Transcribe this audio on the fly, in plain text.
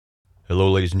Hello,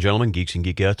 ladies and gentlemen, geeks and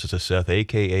geekettes. This is Seth,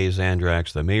 a.k.a.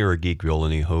 Zandrax, the mayor of Geekville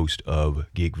and the host of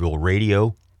Geekville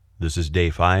Radio. This is day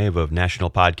 5 of National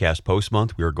Podcast Post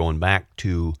Month. We are going back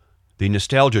to the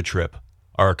Nostalgia Trip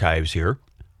archives here.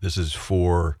 This is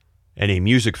for any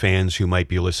music fans who might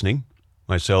be listening.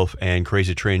 Myself and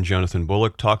Crazy Train Jonathan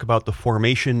Bullock talk about the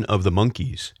formation of the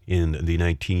Monkees in the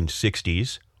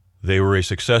 1960s. They were a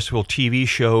successful TV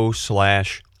show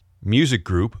 / music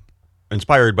group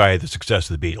inspired by the success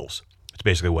of the Beatles. It's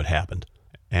basically what happened.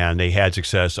 And they had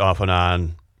success off and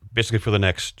on basically for the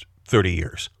next 30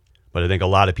 years. But I think a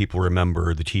lot of people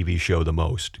remember the TV show the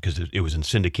most because it was in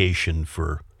syndication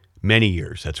for many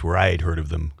years. That's where I had heard of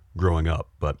them growing up.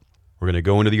 But we're going to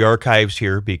go into the archives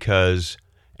here because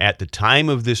at the time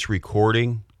of this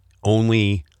recording,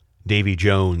 only Davy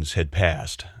Jones had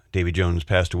passed. Davy Jones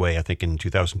passed away, I think, in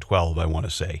 2012, I want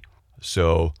to say.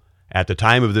 So at the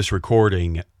time of this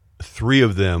recording, 3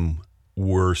 of them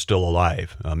were still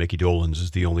alive. Mickey Dolenz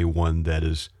is the only one that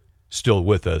is still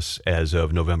with us as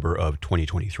of November of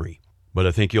 2023. But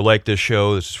I think you'll like this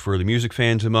show. This is for the music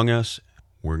fans among us.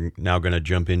 We're now going to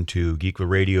jump into Geekville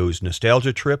Radio's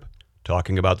Nostalgia Trip,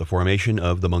 talking about the formation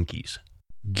of the Monkees.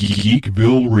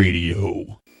 Geekville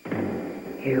Radio.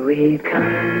 Here we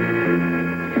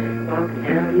come, walk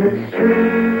down the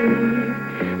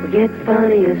street. We get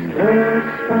funniest looks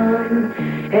from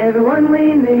everyone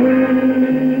we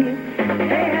meet.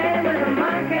 Hey, with the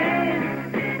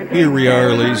Monkees. Here we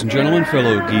are, ladies and gentlemen,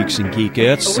 fellow geeks and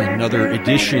geekettes, another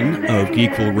edition of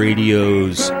Geekville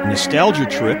Radio's Nostalgia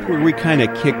Trip, where we kind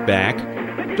of kick back.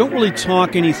 Don't really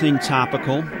talk anything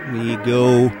topical. We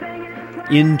go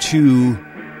into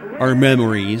our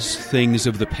memories, things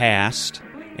of the past,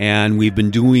 and we've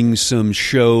been doing some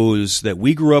shows that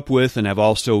we grew up with, and I've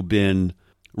also been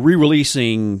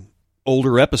re-releasing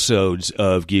older episodes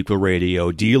of Geekville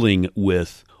Radio dealing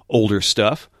with older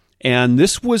stuff. And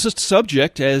this was a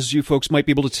subject, as you folks might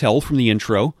be able to tell from the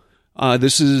intro.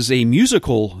 This is a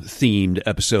musical-themed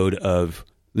episode of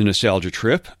the Nostalgia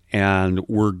Trip, and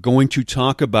we're going to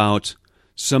talk about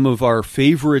some of our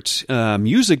favorite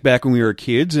music back when we were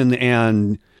kids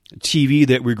and TV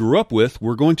that we grew up with.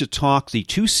 We're going to talk the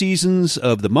 2 seasons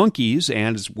of the Monkees,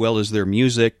 and as well as their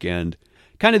music and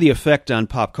kind of the effect on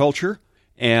pop culture.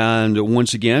 And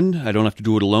once again, I don't have to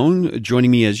do it alone.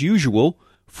 Joining me as usual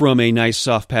from a nice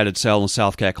soft padded cell in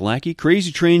South Kakalaki,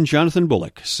 Crazy Train Jonathan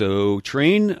Bullock. So,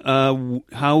 Train,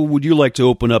 how would you like to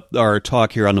open up our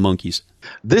talk here on the Monkees?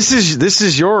 This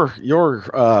is your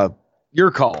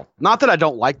call. Not that I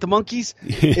don't like the Monkees.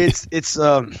 It's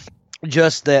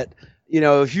just that, you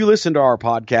know, if you listen to our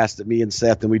podcast that me and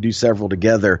Seth, and we do several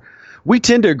together, we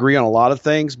tend to agree on a lot of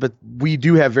things, but we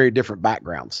do have very different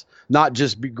backgrounds, not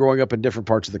just growing up in different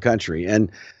parts of the country.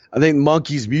 And I think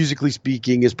Monkees, musically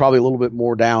speaking, is probably a little bit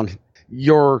more down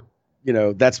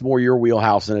that's more your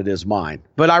wheelhouse than it is mine.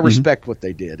 But I respect what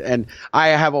they did. And I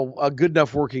have a good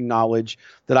enough working knowledge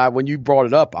that when you brought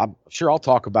it up, I'm sure I'll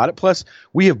talk about it. Plus,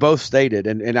 we have both stated,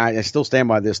 and I still stand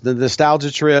by this, the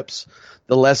nostalgia trips,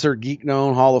 the lesser geek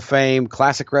known Hall of Fame,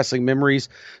 classic wrestling memories,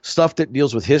 stuff that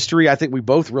deals with history. I think we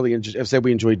both really have said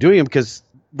we enjoy doing them because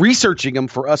researching them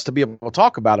for us to be able to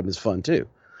talk about them is fun too.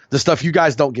 The stuff you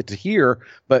guys don't get to hear,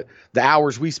 but the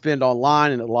hours we spend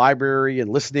online and at the library and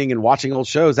listening and watching old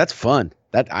shows, that's fun.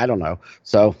 That I don't know.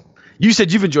 So you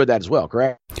said you've enjoyed that as well,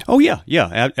 correct? Oh, yeah,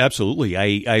 absolutely.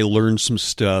 I learned some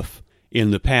stuff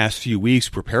in the past few weeks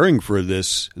preparing for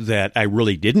this that I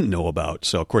really didn't know about.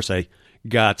 So, of course, I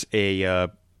got a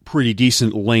pretty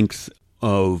decent length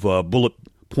of bullet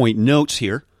point notes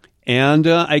here. And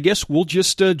I guess we'll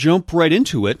just jump right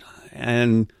into it.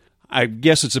 And I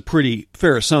guess it's a pretty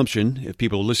fair assumption, if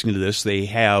people are listening to this, they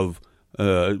have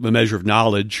a measure of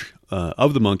knowledge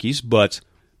of the Monkees, but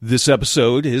this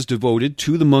episode is devoted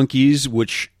to the Monkees,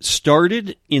 which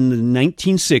started in the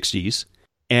 1960s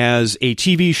as a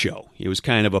TV show. It was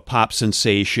kind of a pop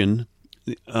sensation,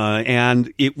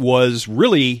 and it was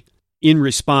really in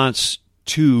response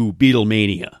to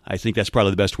Beatlemania. I think that's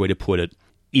probably the best way to put it.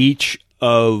 Each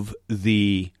of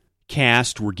the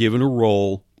cast were given a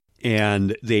role,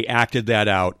 and they acted that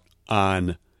out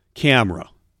on camera.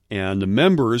 And the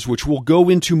members, which we'll go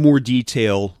into more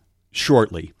detail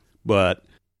shortly, but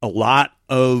a lot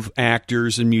of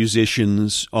actors and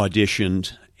musicians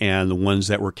auditioned, and the ones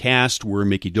that were cast were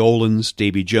Mickey Dolenz,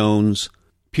 Davy Jones,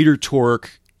 Peter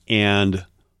Tork, and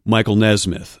Michael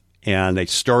Nesmith. And they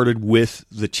started with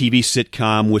the TV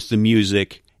sitcom with the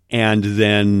music, and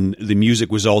then the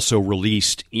music was also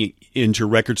released into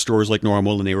record stores like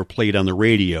normal, and they were played on the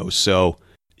radio. So,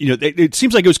 it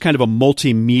seems like it was kind of a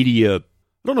multimedia, I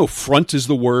don't know if front is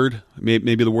the word,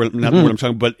 maybe the word, not the word I'm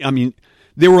talking about, but I mean,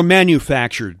 they were a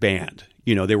manufactured band.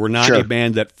 You know, they were not Sure. a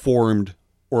band that formed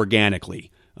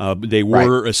organically. They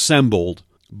were assembled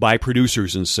by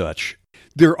producers and such.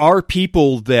 There are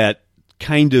people that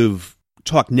kind of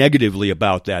talk negatively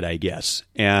about that, I guess.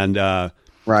 And I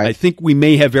think we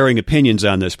may have varying opinions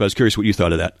on this, but I was curious what you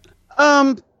thought of that.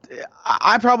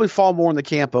 I probably fall more in the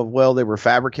camp of, well, they were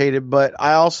fabricated, but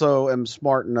I also am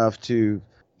smart enough to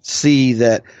see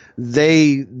that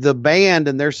the band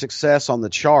and their success on the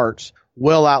charts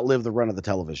will outlive the run of the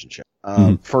television show.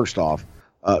 First off.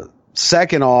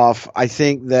 Second off, I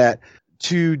think that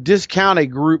to discount a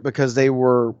group because they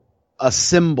were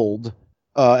assembled,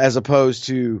 as opposed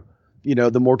to,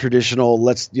 the more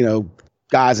traditional,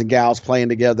 guys and gals playing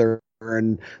together,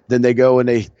 and then they go and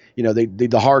they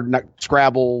the hard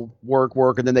Scrabble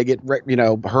work, and then they get,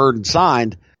 heard and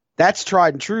signed. That's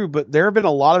tried and true, but there have been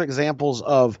a lot of examples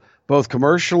of both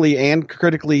commercially and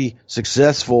critically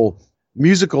successful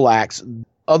musical acts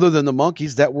other than the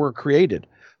Monkees that were created.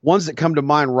 Ones that come to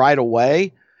mind right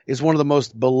away is one of the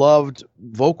most beloved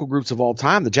vocal groups of all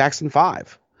time, the Jackson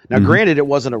 5. Now, granted, it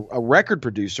wasn't a record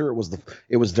producer;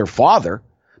 it was their father,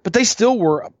 but they still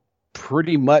were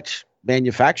pretty much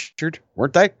manufactured,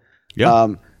 weren't they?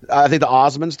 Yeah. I think the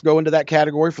Osmonds go into that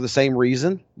category for the same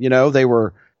reason.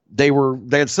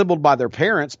 They assembled by their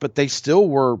parents, but they still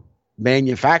were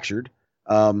manufactured.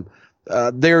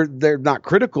 They're not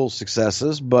critical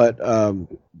successes, but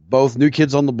both New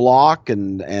Kids on the Block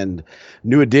and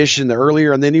New Edition, the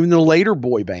earlier, and then even the later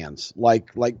boy bands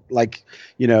like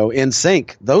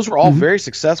NSYNC. Those were all very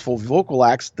successful vocal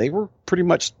acts. They were pretty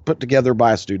much put together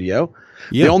by a studio.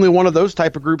 Yeah. The only one of those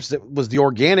type of groups that was the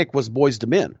organic was Boyz II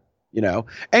Men.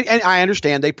 And I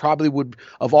understand they probably would,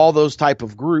 of all those type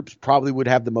of groups, probably would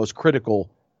have the most critical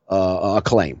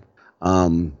acclaim.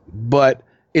 But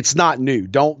it's not new.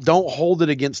 Don't hold it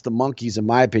against the Monkees, in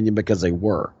my opinion, because they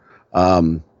were.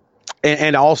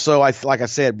 And also, like I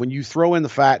said, when you throw in the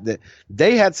fact that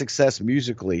they had success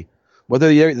musically,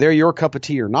 whether they're your cup of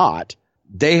tea or not,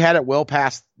 they had it well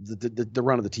past the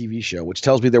run of the TV show, which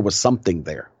tells me there was something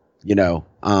there.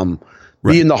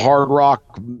 Being the hard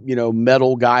rock,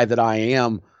 metal guy that I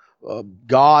am,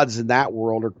 gods in that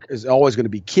world is always going to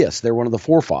be Kiss. They're one of the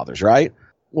forefathers, right?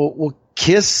 Well,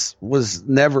 Kiss was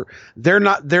never. They're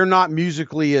not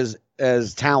musically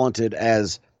as talented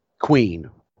as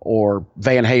Queen or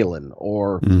Van Halen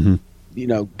or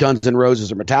Guns N'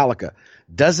 Roses or Metallica.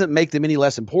 Doesn't make them any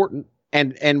less important.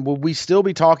 And would we still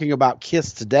be talking about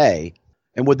Kiss today?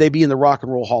 And would they be in the Rock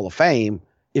and Roll Hall of Fame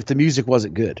if the music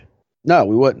wasn't good? No,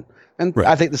 we wouldn't. And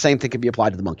I think the same thing could be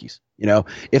applied to the Monkees.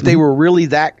 If they were really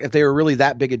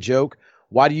that big a joke,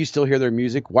 why do you still hear their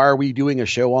music? Why are we doing a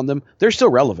show on them? They're still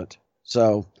relevant.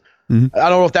 So I don't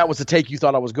know if that was the take you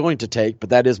thought I was going to take, but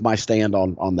that is my stand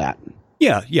on that.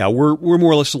 Yeah, we're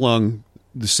more or less along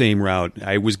the same route.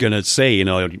 I was going to say,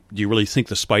 do you really think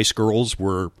the Spice Girls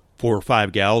were 4 or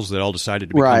 5 gals that all decided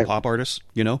to become pop artists?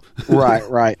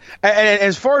 Right. And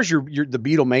as far as the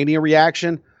Beatlemania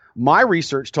reaction, my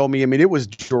research told me, it was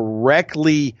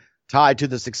directly tied to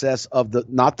the success of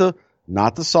not the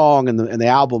song and the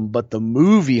album, but the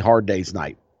movie Hard Day's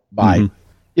Night by,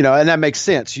 and that makes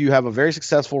sense. You have a very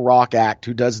successful rock act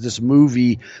who does this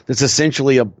movie that's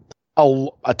essentially a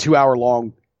 2-hour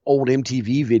long old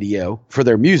MTV video for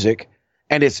their music,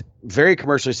 and it's very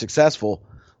commercially successful.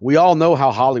 We all know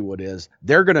how Hollywood is.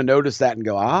 They're going to notice that and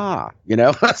go,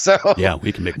 so yeah,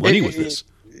 we can make money with this.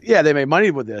 Yeah, they made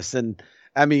money with this. And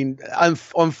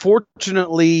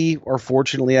unfortunately, or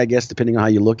fortunately, I guess, depending on how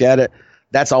you look at it,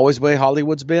 that's always the way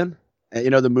Hollywood's been.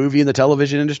 The movie and the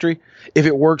television industry. If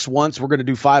it works once, we're going to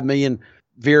do 5 million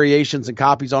variations and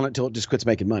copies on it until it just quits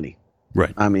making money.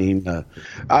 Right.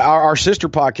 Our sister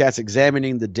podcast,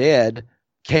 Examining the Dead,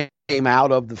 came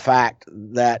out of the fact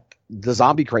that the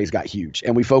zombie craze got huge,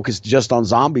 and we focused just on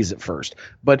zombies at first,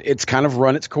 but it's kind of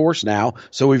run its course now.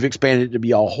 So we've expanded it to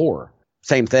be all horror.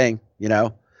 Same thing,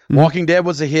 Walking Dead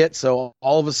was a hit. So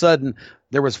all of a sudden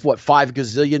there was 5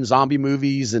 gazillion zombie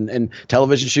movies and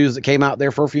television shows that came out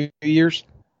there for a few years.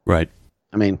 Right.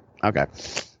 Okay. Yeah.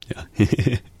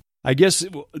 I guess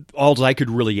all I could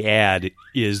really add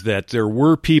is that there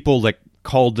were people that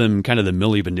called them kind of the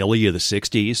Milli Vanilli of the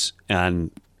 60s,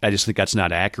 and I just think that's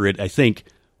not accurate. I think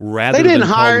rather they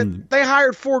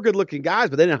hired 4 good-looking guys,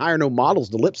 but they didn't hire no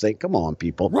models to lip sync. Come on,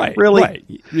 people. Right. Really? Right.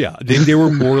 Yeah. They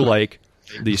were more like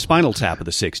the Spinal Tap of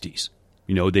the 60s.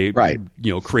 They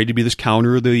created to be this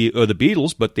counter of the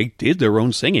Beatles, but they did their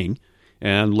own singing,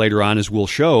 and later on, as we'll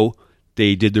show,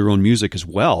 they did their own music as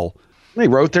well. They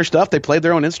wrote their stuff. They played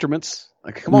their own instruments.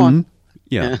 Come on.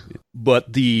 Yeah.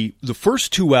 But the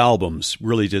first 2 albums,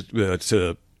 really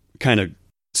to kind of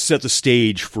set the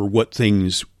stage for what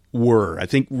things were. I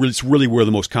think it's really where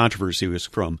the most controversy was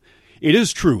from. It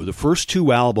is true. The first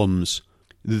two albums,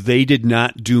 they did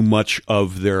not do much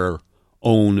of their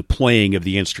own playing of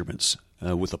the instruments,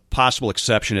 with a possible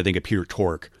exception, I think, of Peter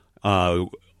Tork.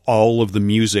 All of the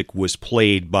music was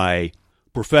played by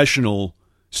professional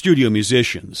studio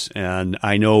musicians, and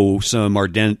I know some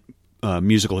ardent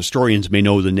musical historians may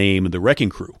know the name of the Wrecking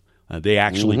Crew. They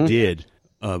actually did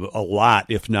a lot,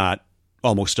 if not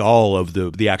almost all, of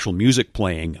the actual music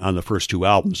playing on the first two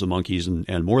albums, the Monkees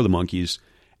and More of the Monkees.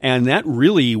 And that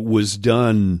really was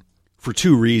done for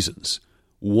two reasons.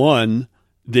 One,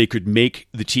 they could make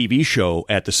the TV show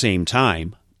at the same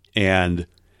time. And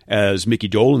as Mickey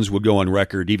Dolenz would go on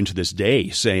record, even to this day,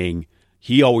 saying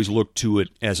he always looked to it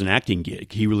as an acting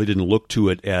gig. He really didn't look to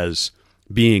it as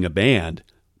being a band.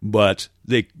 But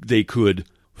they could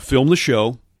film the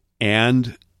show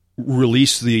and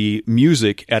release the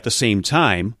music at the same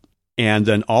time. And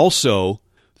then also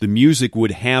the music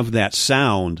would have that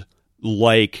sound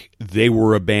like they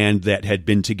were a band that had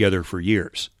been together for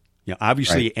years. You know,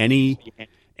 obviously, right.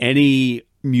 any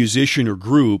musician or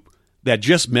group that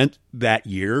just meant that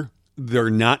year,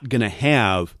 they're not going to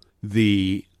have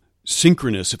the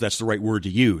synchronous, if that's the right word to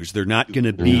use. They're not going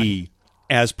to be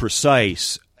as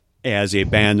precise as a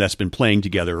band that's been playing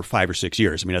together 5 or 6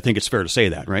 years. I mean, I think it's fair to say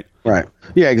that, right? Right.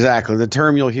 Yeah, exactly. The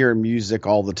term you'll hear in music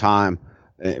all the time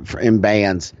in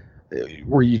bands,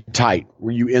 were you tight?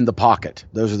 Were you in the pocket?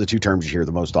 Those are the two terms you hear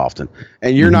the most often.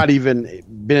 And you're not even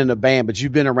been in a band, but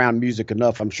you've been around music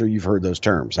enough. I'm sure you've heard those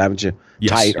terms, haven't you?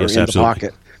 Yes, tight or in absolutely. the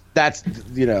pocket. That's,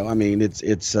 I mean,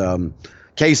 it's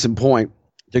case in point,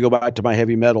 to go back to my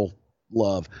heavy metal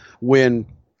love. When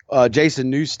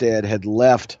Jason Newsted had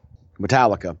left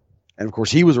Metallica, and of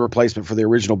course he was a replacement for the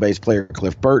original bass player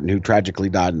Cliff Burton, who tragically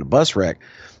died in a bus wreck.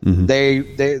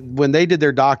 They when they did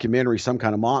their documentary, Some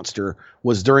Kind of Monster,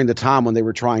 was during the time when they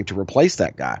were trying to replace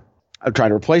that guy. Trying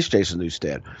to replace Jason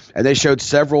Newsted. And they showed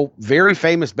several very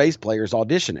famous bass players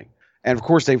auditioning. And of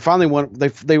course they finally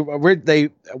they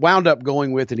wound up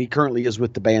going with, and he currently is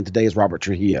with the band today, is Robert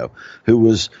Trujillo, who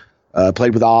was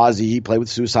played with Ozzy. He played with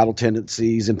Suicidal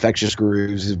Tendencies, Infectious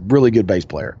Grooves. He's a really good bass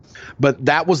player. But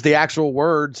that was the actual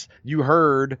words you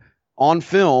heard on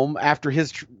film after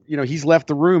his, he's left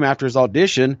the room after his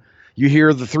audition. You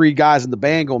hear the three guys in the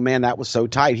band go, "Man, that was so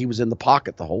tight. He was in the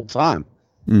pocket the whole time."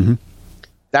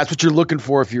 That's what you're looking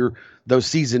for if you're those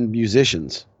seasoned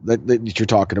musicians that you're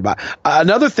talking about.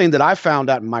 Another thing that I found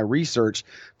out in my research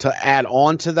to add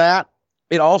on to that,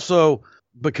 it also,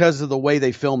 because of the way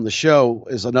they filmed the show,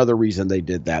 is another reason they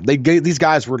did that. These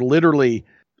guys were literally,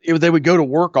 they would go to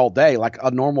work all day like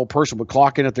a normal person would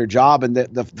clock in at their job, and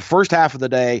the first half of the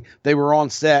day they were on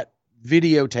set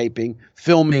videotaping,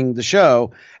 filming the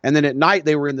show, and then at night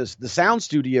they were in the sound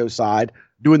studio side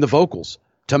doing the vocals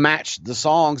to match the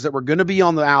songs that were going to be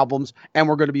on the albums and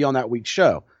were going to be on that week's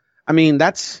show. I mean,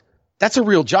 that's a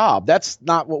real job. That's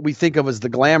not what we think of as the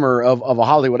glamour of a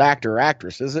Hollywood actor or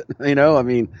actress, is it? I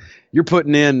mean, you're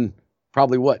putting in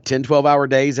probably 10, 12-hour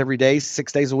days every day,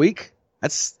 6 days a week.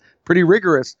 That's pretty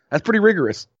rigorous.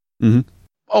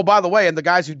 Oh, by the way, and the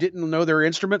guys who didn't know their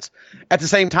instruments, at the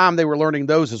same time, they were learning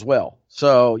those as well.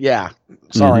 So, yeah.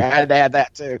 Sorry, I had to add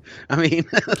that too. I mean,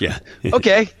 yeah.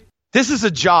 Okay. This is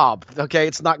a job. Okay.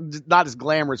 It's not as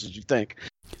glamorous as you think.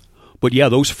 But yeah,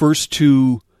 those first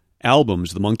two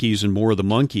albums, the Monkees and More of the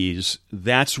Monkees,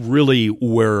 that's really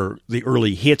where the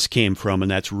early hits came from,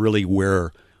 and that's really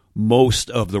where most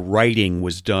of the writing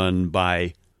was done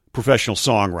by professional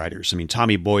songwriters. I mean,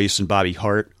 Tommy Boyce and Bobby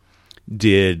Hart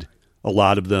did a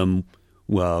lot of them.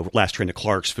 Last Train to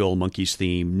Clarksville, Monkees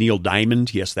theme. Neil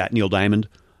Diamond, yes, that Neil Diamond,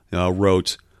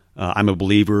 wrote I'm a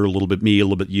Believer, A Little Bit Me, A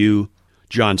Little Bit You.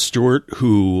 John Stewart,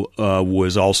 who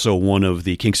was also one of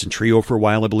the Kingston Trio for a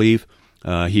while, I believe,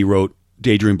 he wrote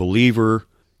Daydream Believer.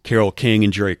 Carole King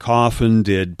and Jerry Coffin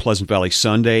did Pleasant Valley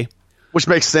Sunday. Which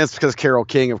makes sense because Carole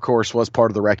King, of course, was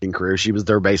part of the Wrecking Crew. She was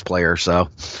their bass player, so.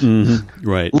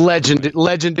 Right.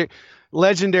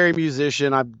 Legendary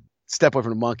musician. I step away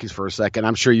from the Monkees for a second.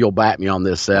 I'm sure you'll bat me on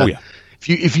this, Seth. Oh, yeah.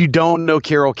 If you don't know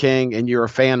Carole King and you're a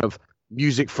fan of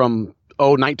music from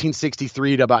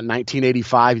 1963 to about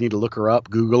 1985, you need to look her up,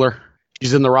 Google her.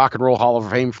 She's in the Rock and Roll Hall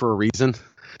of Fame for a reason.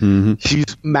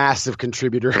 She's a massive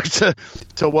contributor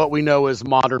to what we know as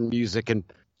modern music, and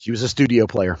she was a studio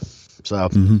player. So,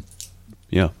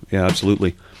 yeah,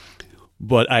 absolutely.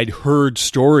 But I'd heard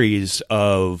stories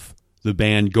of the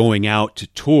band going out to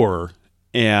tour,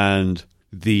 and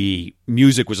the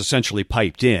music was essentially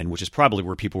piped in, which is probably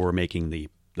where people were making the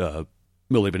Milli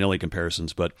Vanilli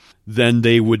comparisons. But then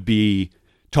they would be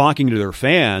talking to their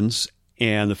fans,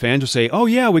 And the fans would say, "Oh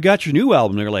yeah, we got your new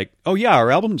album." They're like, "Oh yeah,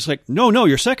 our album." It's like, "No,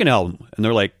 your second album." And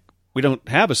they're like, "We don't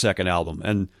have a second album."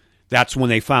 And that's when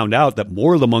they found out that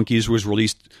More of the Monkees was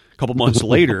released a couple months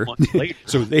later.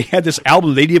 So they had this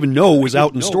album they didn't even know was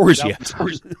out in stores yet.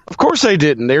 Of course they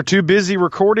didn't. They're too busy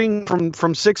recording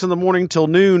from 6 in the morning till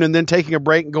noon and then taking a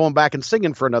break and going back and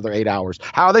singing for another 8 hours.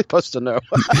 How are they supposed to know?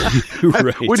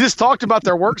 Right. We just talked about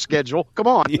their work schedule. Come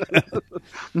on.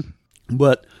 Yeah.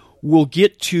 But we'll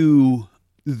get to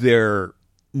their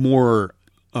more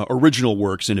original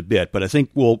works in a bit, but I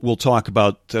think we'll talk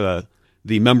about the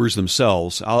members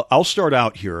themselves. I'll start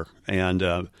out here,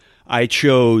 and I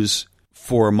chose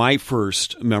for my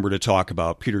first member to talk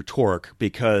about Peter Tork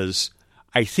because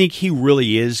I think he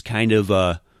really is kind of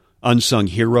a unsung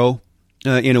hero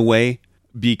in a way,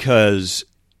 because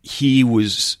he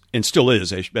was, and still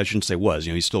is, I shouldn't say was,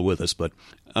 he's still with us, but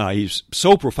he's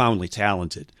so profoundly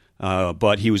talented.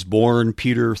 But he was born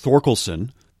Peter Thorkelson,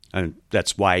 and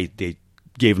that's why they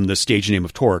gave him the stage name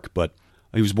of Tork. But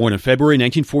he was born in February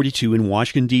 1942 in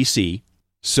Washington, D.C.,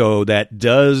 so that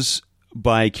does,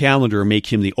 by calendar,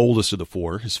 make him the oldest of the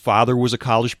four. His father was a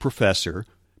college professor.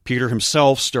 Peter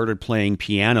himself started playing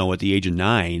piano at the age of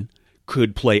 9,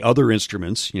 could play other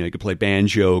instruments. He could play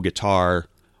banjo, guitar,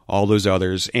 all those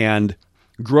others. And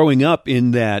growing up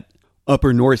in that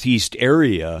upper Northeast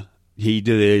area, he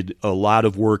did a lot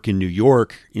of work in New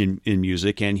York in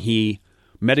music, and he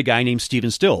met a guy named Stephen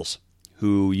Stills,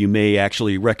 who you may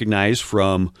actually recognize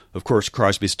from, of course,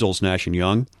 Crosby, Stills, Nash &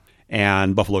 Young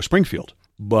and Buffalo Springfield.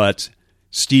 But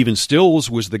Stephen Stills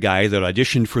was the guy that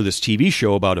auditioned for this TV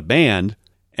show about a band,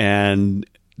 and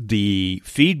the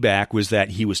feedback was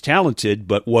that he was talented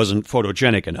but wasn't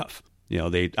photogenic enough.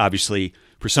 They obviously,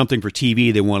 for something for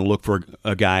TV, they want to look for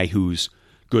a guy who's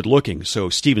good looking. So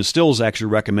Stephen Stills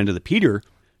actually recommended that Peter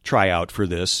try out for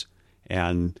this.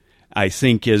 And I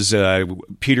think, as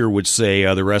Peter would say,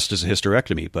 the rest is a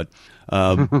hysterectomy. But,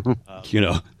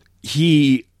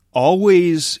 he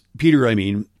always,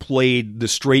 Peter, played the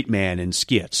straight man in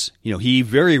skits. He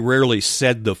very rarely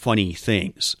said the funny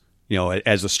things.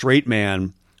 As a straight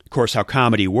man, of course, how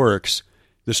comedy works,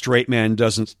 the straight man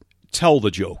doesn't tell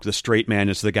the joke. The straight man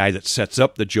is the guy that sets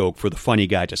up the joke for the funny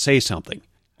guy to say something.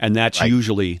 And that's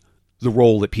usually the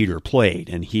role that Peter played.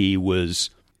 And he was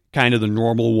kind of the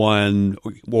normal one,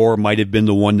 or might have been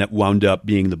the one that wound up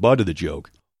being the butt of the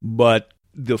joke. But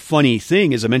the funny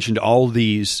thing, as I mentioned, all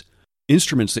these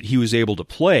instruments that he was able to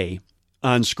play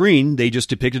on screen, they just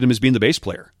depicted him as being the bass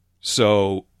player.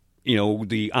 So,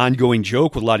 the ongoing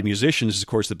joke with a lot of musicians is, of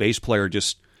course, the bass player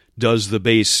just does the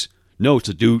bass notes,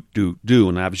 a do, do, do.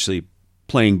 And obviously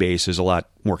playing bass is a lot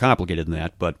more complicated than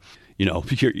that. But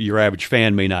your average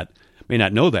fan may not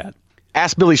know that.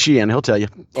 Ask Billy Sheehan; he'll tell you,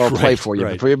 or play for you.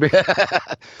 Right.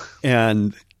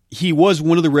 And he was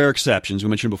one of the rare exceptions. We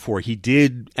mentioned before, he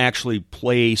did actually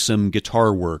play some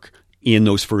guitar work in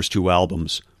those first 2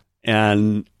 albums.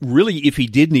 And really, if he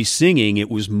did any singing, it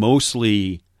was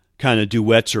mostly kind of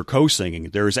duets or co-singing.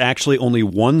 There is actually only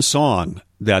one song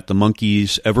that the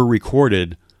Monkees ever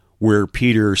recorded where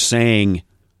Peter sang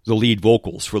the lead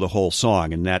vocals for the whole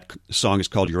song, and that song is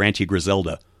called Your Auntie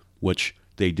Griselda, which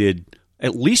they did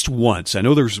at least once. I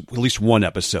know there's at least one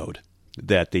episode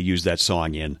that they used that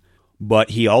song in,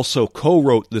 but he also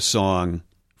co-wrote the song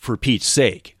For Pete's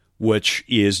Sake, which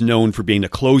is known for being the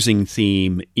closing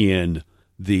theme in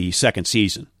the second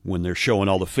season, when they're showing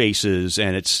all the faces,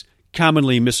 and it's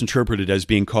commonly misinterpreted as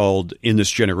being called In This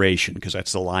Generation, because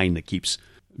that's the line that keeps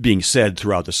being said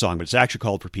throughout the song, but it's actually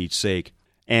called For Pete's Sake.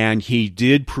 And he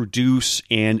did produce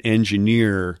and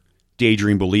engineer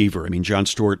Daydream Believer. John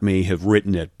Stewart may have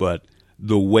written it, but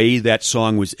the way that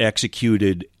song was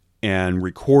executed and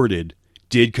recorded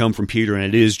did come from Peter, and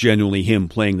it is genuinely him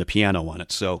playing the piano on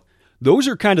it. So those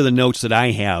are kind of the notes that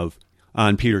I have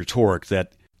on Peter Tork,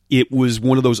 that it was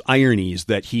one of those ironies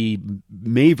that he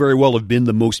may very well have been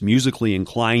the most musically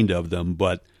inclined of them,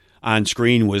 but on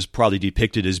screen was probably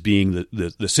depicted as being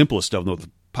the simplest of them, with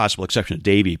the possible exception of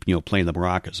Davey, playing the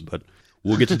maracas. But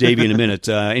we'll get to Davey in a minute.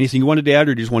 Anything you wanted to add,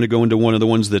 or do you just want to go into one of the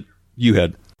ones that you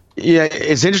had? Yeah,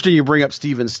 it's interesting you bring up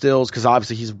Stephen Stills, because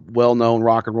obviously he's a well-known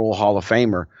Rock and Roll Hall of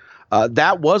Famer.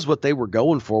 That was what they were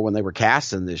going for when they were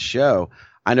casting this show.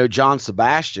 I know John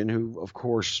Sebastian, who, of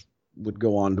course, would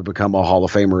go on to become a Hall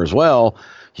of Famer as well.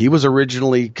 He was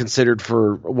originally considered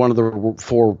for one of the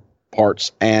 4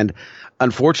 parts, and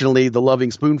unfortunately, The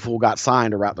Loving Spoonful got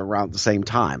signed around the same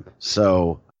time.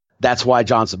 So that's why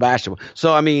John Sebastian.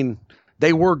 So,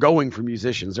 they were going for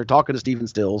musicians. They're talking to Stephen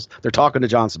Stills. They're talking to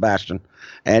John Sebastian.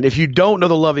 And if you don't know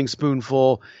The Loving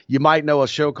Spoonful, you might know a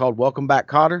show called Welcome Back,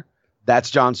 Kotter.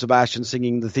 That's John Sebastian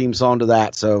singing the theme song to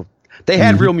that. So They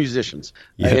had real musicians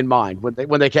in mind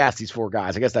when they cast these four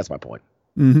guys. I guess that's my point.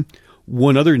 Mm-hmm.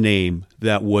 One other name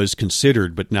that was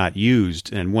considered but not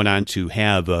used and went on to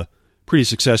have a pretty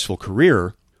successful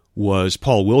career was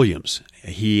Paul Williams.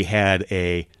 He had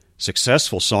a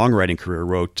successful songwriting career,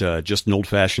 wrote just an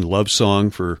old-fashioned love song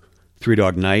for Three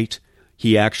Dog Night.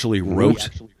 He actually wrote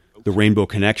the Rainbow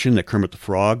Connection that Kermit the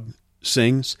Frog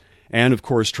sings. And, of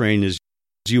course, Train, as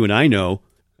you and I know,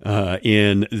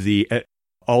 in the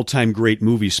all-time great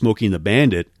movie Smokey and the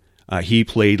Bandit, he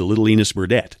played Little Enos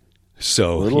Burdette.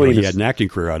 So he had an acting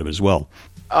career out of it as well.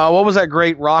 What was that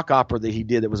great rock opera that he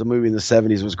did that was a movie in the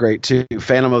 70s? It was great, too.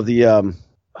 Phantom of the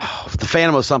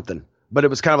Phantom of something. But it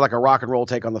was kind of like a rock and roll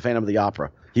take on the Phantom of the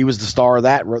Opera. He was the star of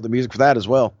that, wrote the music for that as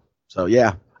well. So,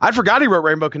 yeah. I forgot he wrote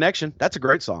Rainbow Connection. That's a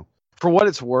great song. For what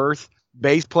it's worth,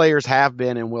 bass players have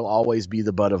been and will always be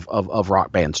the butt of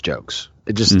rock bands' jokes.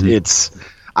 It just,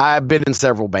 I've been in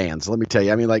several bands, let me tell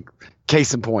you. I mean, like,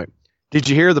 case in point. Did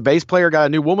you hear the bass player got a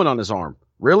new woman on his arm?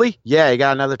 Really? Yeah, he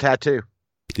got another tattoo.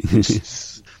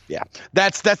 Yeah.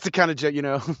 That's the kind of joke, you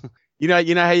know. You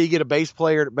know how you get a bass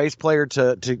player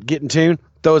to get in tune?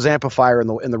 Throw his amplifier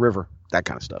in the river. That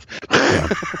kind of stuff.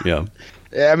 Yeah.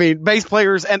 I mean, bass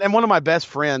players, and one of my best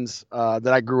friends that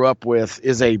I grew up with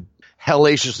is a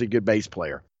hellaciously good bass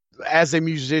player. As a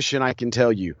musician, I can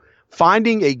tell you,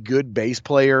 finding a good bass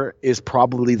player is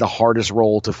probably the hardest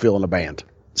role to fill in a band.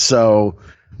 So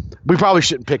we probably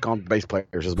shouldn't pick on bass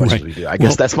players as much as we do. I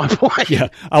guess that's my point. Yeah,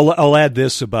 I'll add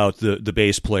this about the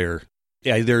bass player.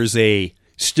 Yeah, there's a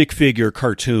stick figure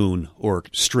cartoon or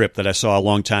strip that I saw a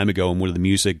long time ago in one of the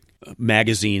music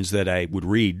magazines that I would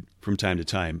read from time to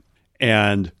time.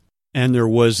 And there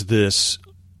was this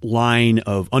line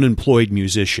of unemployed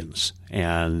musicians,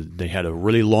 and they had a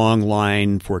really long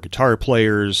line for guitar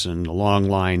players and a long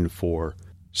line for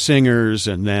singers,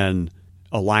 and then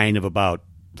a line of about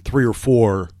 3 or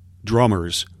 4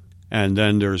 drummers. And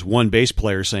then there's one bass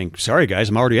player saying, "Sorry guys,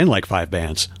 I'm already in like 5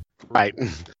 bands." Right.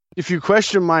 If you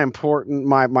question my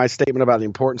statement about the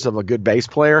importance of a good bass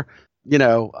player, you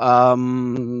know,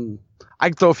 I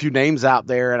can throw a few names out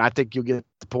there, and I think you'll get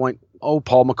the point. Oh,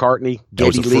 Paul McCartney, that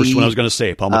was the Geddy first Lee, one I was going to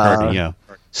say. Paul McCartney, yeah,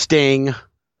 Sting.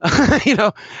 You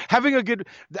know, having a good.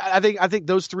 I think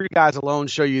those 3 guys alone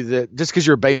show you that just because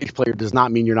you're a bass player does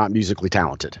not mean you're not musically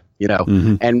talented. You know,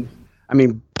 and I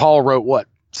mean, Paul wrote what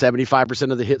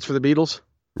 75% of the hits for the Beatles.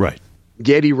 Right.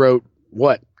 Geddy wrote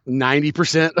what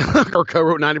 90% or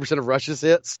co-wrote 90% of Rush's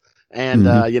hits.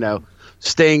 And, you know,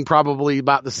 Sting probably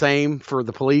about the same for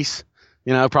the Police,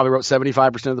 you know, probably wrote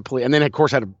 75% of the Police. And then of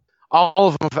course had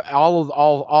all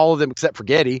of them except for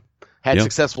Geddy had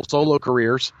successful solo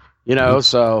careers, you know,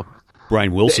 so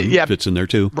Brian Wilson fits in there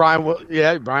too. Brian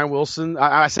Wilson.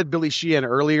 I said Billy Sheehan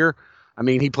earlier. I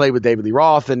mean, he played with David Lee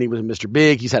Roth and he was Mr.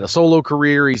 Big. He's had a solo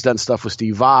career. He's done stuff with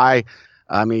Steve Vai.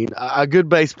 I mean, a good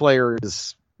bass player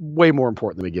is way more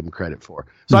important than we give him credit for.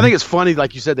 So I think it's funny,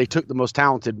 like you said, they took the most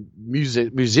talented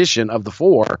musician of the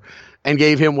 4 and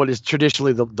gave him what is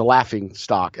traditionally the laughing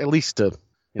stock, at least to,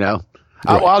 you know.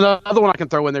 Right. The other one I can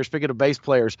throw in there, speaking of bass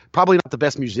players, probably not the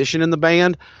best musician in the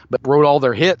band, but wrote all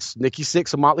their hits, Nikki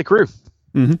Sixx of Motley Crue.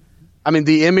 I mean,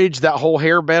 the Image, that whole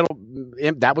hair battle,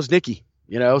 that was Nikki,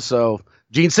 you know, so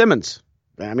Gene Simmons.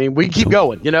 I mean, we keep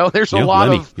going, you know, there's a lot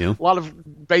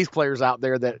of bass players out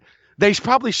there that they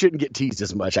probably shouldn't get teased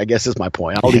as much, I guess is my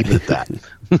point. I'll leave it at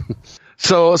that.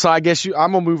 So I guess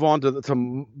I'm going to move on to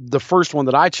the first one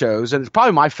that I chose, and it's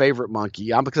probably my favorite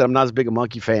Monkee, because I'm not as big a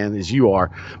Monkee fan as you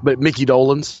are, but Mickey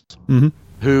Dolenz,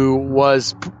 who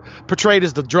was portrayed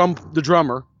as the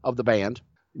drummer of the band.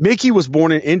 Mickey was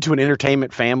born into an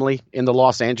entertainment family in the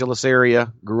Los Angeles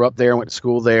area, grew up there, went to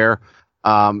school there,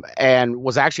 and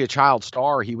was actually a child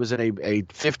star. He was in a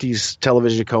 50s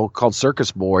television called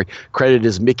Circus Boy, credited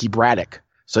as Mickey Braddock.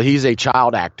 So he's a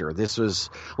child actor. This was,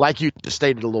 like you just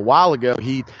stated a little while ago,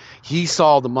 he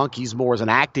saw the Monkees more as an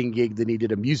acting gig than he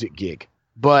did a music gig.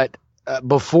 But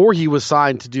before he was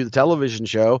signed to do the television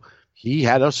show, he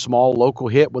had a small local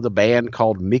hit with a band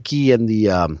called Mickey and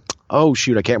the I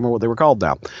can't remember what they were called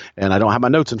now, and I don't have my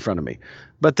notes in front of me.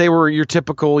 But they were your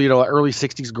typical, you know, early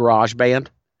 60s garage band.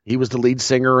 He was the lead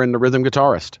singer and the rhythm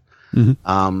guitarist.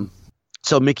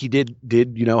 So Mickey did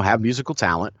you know, have musical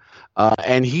talent,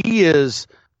 and he is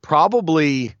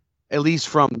probably, at least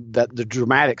from the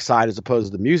dramatic side as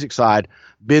opposed to the music side,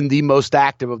 been the most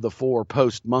active of the 4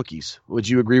 post Monkees. Would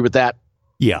you agree with that?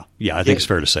 Yeah, I think it's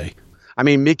fair to say. I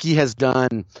mean, Mickey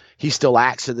he still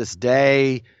acts to this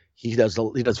day. He does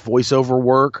voiceover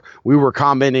work. We were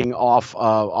commenting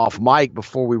off mic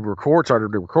before we started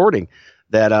recording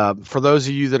that for those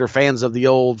of you that are fans of the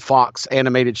old Fox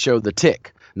animated show The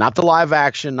Tick, not the live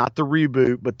action, not the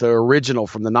reboot, but the original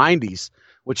from the 90s,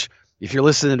 which if you're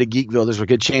listening to Geekville, there's a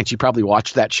good chance you probably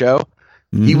watched that show.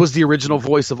 Mm-hmm. He was the original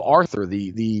voice of Arthur,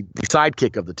 the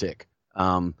sidekick of the Tick.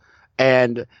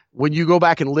 And when you go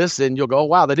back and listen, you'll go, oh,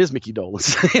 wow, that is Mickey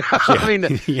Dolenz. I mean,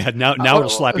 now it'll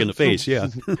slap you in the face. Yeah.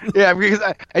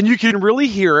 Yeah. And you can really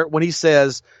hear it when he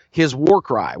says his war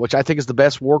cry, which I think is the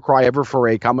best war cry ever for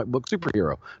a comic book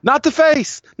superhero. Not the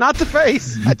face, not the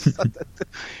face.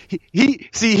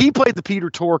 He played the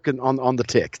Peter Tork on the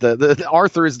Tick. The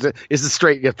Arthur is the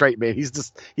straight man. He's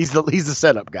the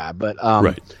setup guy. But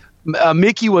right.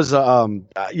 Mickey was,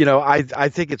 I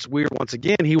think it's weird. Once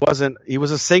again, he was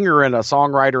a singer and a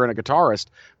songwriter and a guitarist,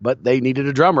 but they needed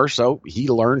a drummer, so he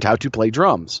learned how to play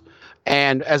drums.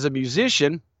 And as a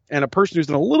musician and a person who's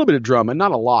done a little bit of drumming,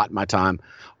 not a lot in my time,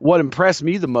 what impressed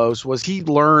me the most was he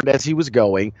learned as he was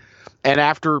going, and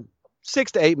after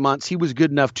 6 to 8 months, he was good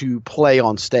enough to play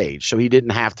on stage. So he didn't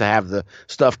have to have the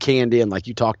stuff canned in like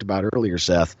you talked about earlier,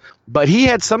 Seth. But he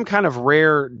had some kind of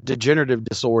rare degenerative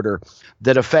disorder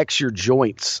that affects your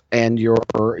joints and your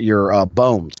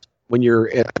bones when you're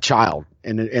a child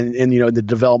and the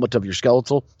development of your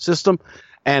skeletal system.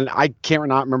 And I can't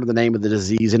not remember the name of the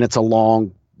disease, and it's a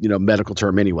long, medical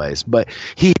term anyways. But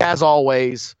he has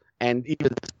always, and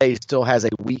even today, still has a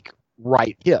weak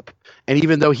right hip. And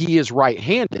even though he is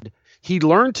right-handed, he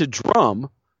learned to drum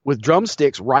with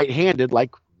drumsticks right-handed,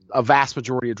 like a vast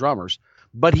majority of drummers,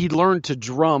 but he learned to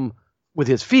drum with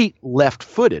his feet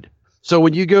left-footed. So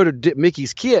when you go to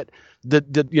Mickey's kit, the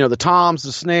toms,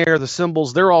 the snare, the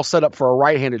cymbals, they're all set up for a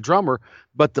right-handed drummer,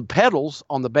 but the pedals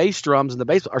on the bass drums and the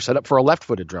bass are set up for a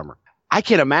left-footed drummer. I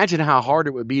can't imagine how hard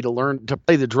it would be to learn to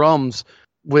play the drums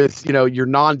with, your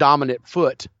non-dominant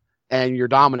foot and your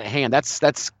dominant hand. That's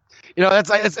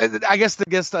I guess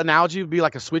the analogy would be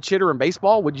like a switch hitter in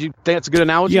baseball. Would you think that's a good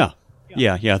analogy?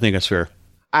 Yeah. I think that's fair.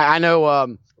 I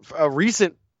know a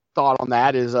recent thought on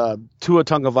that is Tua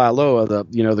Tagovailoa,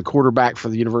 the quarterback for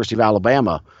the University of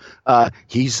Alabama.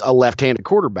 He's a left-handed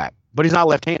quarterback, but he's not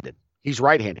left-handed. He's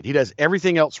right-handed. He does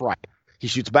everything else right. He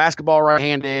shoots basketball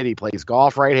right-handed. He plays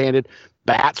golf right-handed.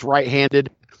 Bats right-handed.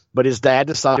 But his dad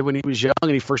decided when he was young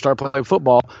and he first started playing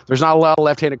football, there's not a lot of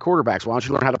left-handed quarterbacks. Why don't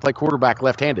you learn how to play quarterback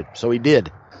left-handed? So he did.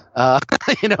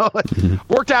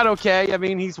 Worked out okay. I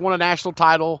mean, he's won a national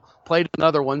title, played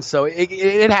another one, so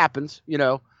it happens,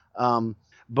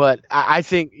 But I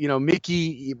think,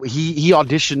 Mickey, he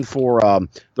auditioned for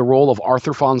the role of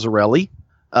Arthur Fonzarelli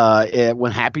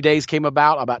when Happy Days came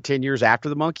about 10 years after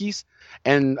the Monkees.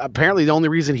 And apparently the only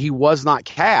reason he was not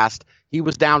cast, he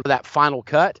was down to that final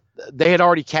cut. They had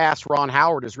already cast Ron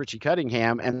Howard as Richie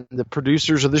Cunningham, and the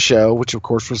producers of the show, which of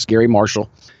course was Gary Marshall,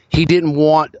 he didn't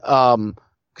want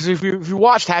because if you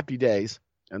watched Happy Days,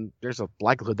 and there's a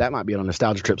likelihood that might be on a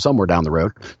nostalgia trip somewhere down the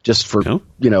road, just for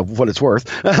what it's worth.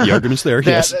 The argument's there,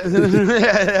 yes.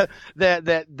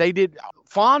 that they did.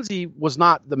 Fonzie was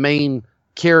not the main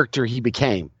character he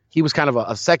became. He was kind of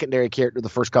a secondary character the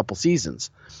first couple seasons,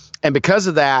 and because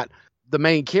of that, the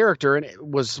main character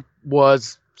was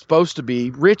supposed to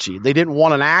be Richie. They didn't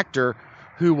want an actor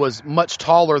who was much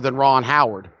taller than Ron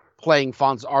Howard playing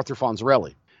Arthur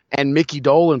Fonzarelli. And Mickey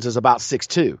Dolenz is about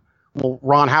 6'2". Well,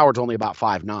 Ron Howard's only about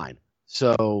 5'9".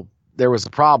 So there was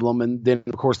a problem. And then,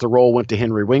 of course, the role went to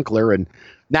Henry Winkler. And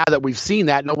now that we've seen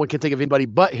that, no one can think of anybody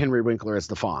but Henry Winkler as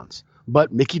the Fonz.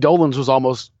 But Mickey Dolenz was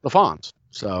almost the Fonz.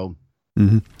 So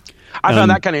I found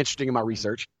that kind of interesting in my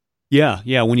research. Yeah.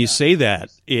 When you say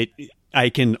that, I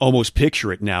can almost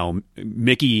picture it now.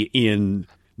 Mickey in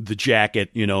the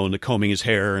jacket, and the combing his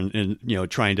hair and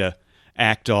trying to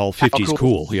act all 50s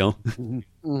cool,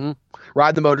 Mm-hmm.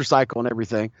 Ride the motorcycle and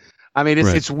everything. I mean,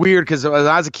 it's weird because as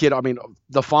I was a kid, I mean,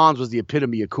 the Fonz was the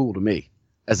epitome of cool to me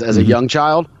as a young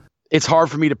child. It's hard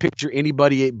for me to picture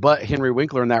anybody but Henry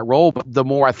Winkler in that role. But the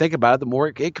more I think about it, the more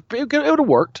it would have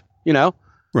worked,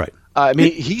 Right. I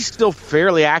mean, he's still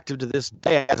fairly active to this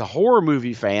day as a horror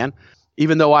movie fan.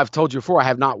 Even though I've told you before, I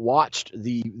have not watched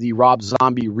the Rob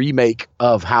Zombie remake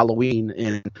of Halloween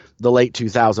in the late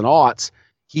 2000s.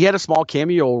 He had a small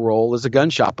cameo role as a gun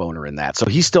shop owner in that. So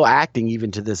he's still acting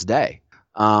even to this day.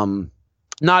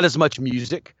 Not as much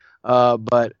music,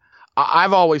 but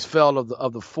I've always felt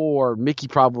of the four, Mickey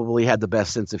probably had the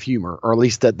best sense of humor, or at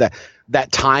least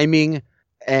that timing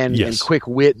and quick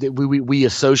wit that we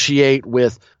associate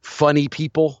with funny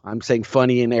people. I'm saying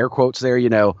funny in air quotes there,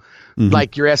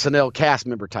 like your SNL cast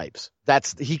member types.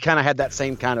 He kind of had that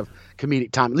same kind of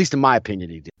comedic time, at least in my opinion,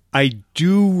 he did. I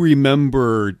do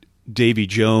remember Davy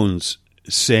Jones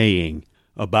saying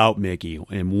about Mickey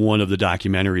in one of the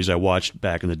documentaries I watched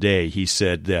back in the day. He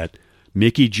said that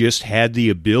Mickey just had the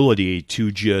ability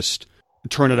to just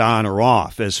turn it on or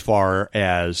off as far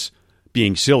as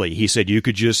being silly. He said you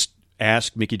could just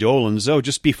ask Mickey Dolenz, "Oh,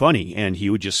 just be funny," and he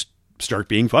would just start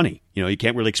being funny. You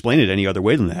can't really explain it any other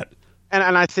way than that.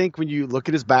 And I think when you look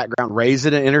at his background, raised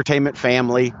in an entertainment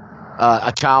family,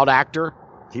 a child actor,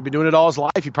 he'd been doing it all his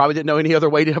life. He probably didn't know any other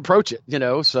way to approach it,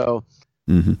 So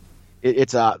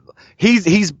he's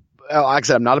like I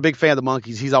said, I'm not a big fan of the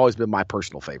Monkees. He's always been my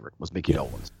personal favorite, was Mickey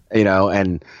Dolenz.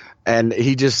 And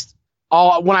he just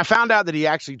when I found out that he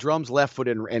actually drums left foot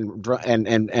and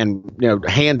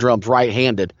hand drums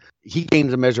right-handed, he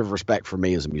gained a measure of respect for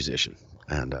me as a musician.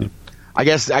 And I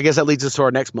guess that leads us to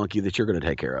our next Monkee that you're going to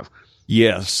take care of.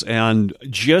 Yes, and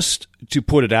just to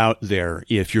put it out there,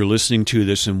 if you're listening to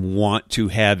this and want to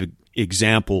have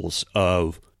examples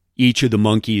of each of the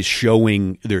Monkees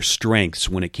showing their strengths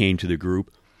when it came to the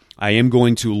group, I am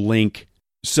going to link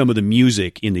some of the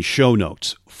music in the show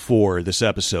notes for this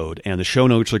episode, and the show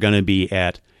notes are going to be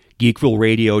at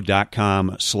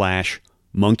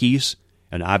geekvilleradio.com/Monkees,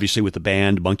 and obviously with the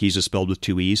band, Monkees is spelled with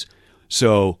 2 E's.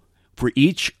 So for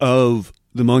each of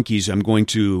the Monkees, I'm going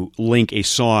to link a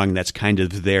song that's kind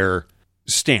of their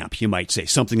stamp, you might say,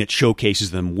 something that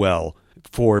showcases them well.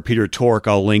 For Peter Tork,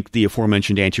 I'll link the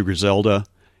aforementioned Anti-Griselda,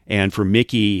 and for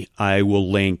Mickey, I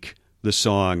will link the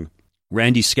song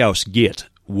Randy Scouse Git,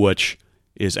 which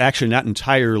is actually not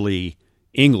entirely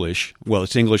English. Well,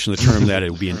 it's English in the term that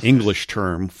it would be an English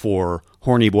term for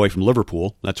horny boy from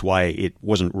Liverpool. That's why it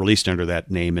wasn't released under that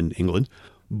name in England.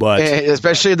 But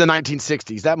especially in the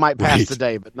 1960s, that might pass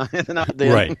today, but not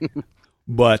then. Right.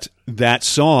 But that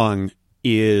song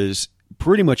is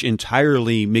pretty much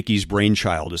entirely Mickey's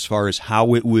brainchild as far as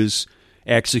how it was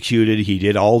executed. He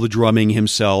did all the drumming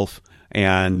himself,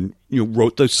 and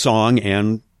wrote the song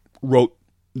and wrote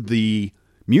the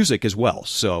music as well.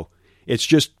 So it's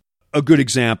just a good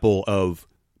example of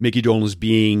Mickey Dolenz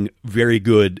being very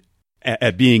good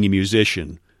at being a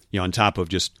musician, on top of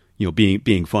just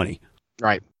being funny.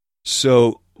 Right.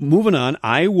 So moving on,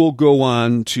 I will go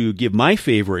on to give my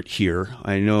favorite here.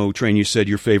 I know, Train, you said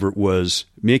your favorite was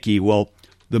Mickey. Well,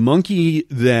 the Monkee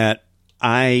that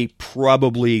I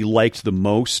probably liked the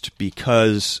most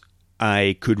because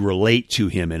I could relate to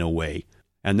him in a way,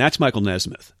 and that's Michael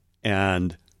Nesmith.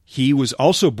 And he was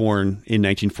also born in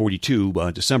 1942,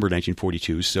 December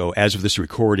 1942. So as of this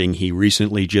recording, he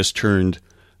recently just turned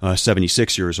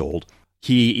 76 years old.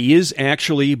 He is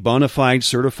actually bona fide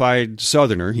certified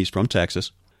Southerner. He's from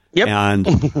Texas. Yep. And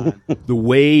the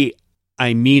way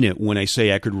I mean it when I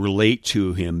say I could relate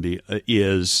to him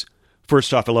is,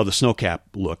 first off, I love the snowcap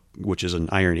look, which is an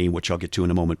irony, which I'll get to in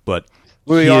a moment. But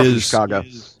we are from Chicago.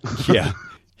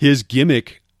 His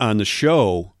gimmick on the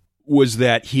show was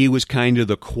that he was kind of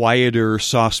the quieter,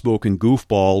 soft-spoken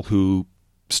goofball who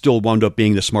still wound up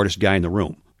being the smartest guy in the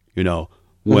room.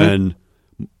 When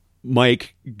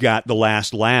Mike got the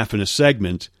last laugh in a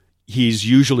segment, he's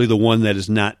usually the one that is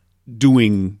not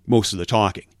doing most of the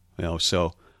talking.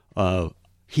 So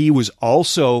he was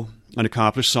also an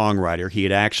accomplished songwriter. He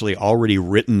had actually already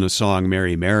written the song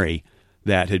Mary Mary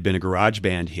that had been a garage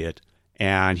band hit,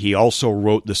 and he also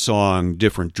wrote the song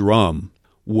Different Drum,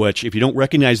 which, if you don't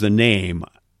recognize the name,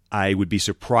 I would be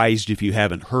surprised if you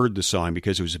haven't heard the song,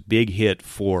 because it was a big hit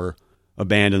for a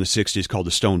band in the 60s called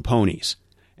the Stone Ponies.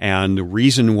 And the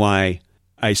reason why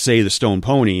I say the Stone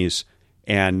Ponies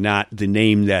and not the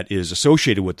name that is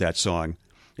associated with that song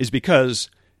is because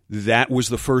that was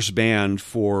the first band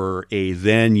for a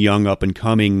then young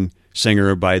up-and-coming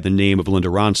singer by the name of Linda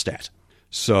Ronstadt.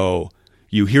 So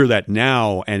you hear that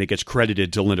now, and it gets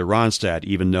credited to Linda Ronstadt,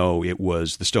 even though it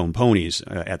was the Stone Ponies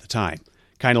at the time.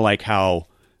 Kind of like how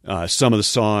some of the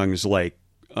songs, like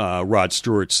Rod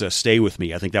Stewart's Stay With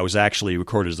Me, I think that was actually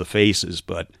recorded as the Faces,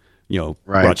 but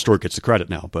right. Rod Stewart gets the credit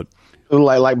now. But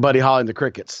like Buddy Holly and the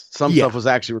Crickets. Some stuff was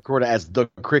actually recorded as the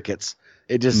Crickets.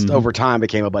 It just over time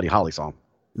became a Buddy Holly song.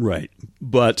 Right.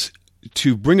 But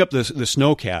to bring up the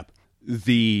snowcap,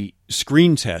 the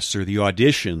screen tests or the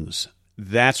auditions,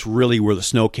 that's really where the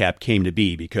snowcap came to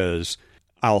be, because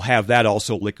I'll have that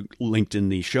also linked in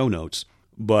the show notes.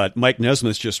 But Mike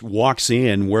Nesmith just walks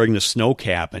in wearing the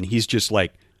snowcap, and he's just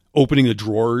like opening the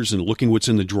drawers and looking what's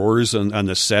in the drawers on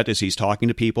the set as he's talking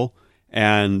to people.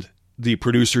 And the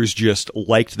producers just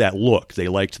liked that look. They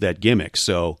liked that gimmick.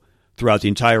 So throughout the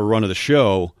entire run of the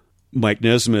show, Mike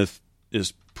Nesmith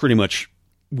is pretty much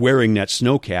wearing that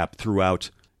snowcap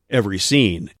throughout every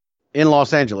scene. In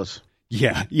Los Angeles.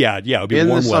 Yeah. It would be in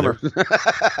warm the weather.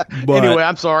 But, anyway,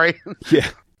 I'm sorry. Yeah.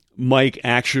 Mike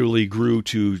actually grew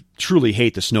to truly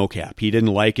hate the snowcap. He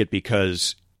didn't like it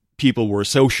because people were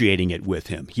associating it with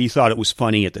him. He thought it was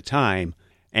funny at the time,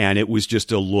 and it was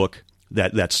just a look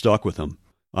that stuck with him.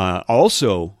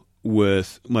 Also,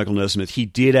 with Michael Nesmith, he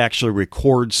did actually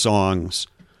record songs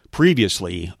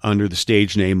previously under the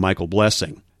stage name Michael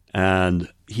Blessing. And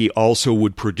he also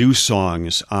would produce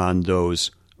songs on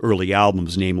those early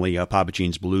albums, namely Papa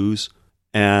Jean's Blues.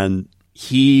 And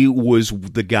he was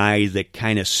the guy that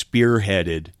kind of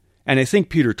spearheaded, and I think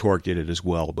Peter Tork did it as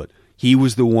well, but he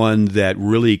was the one that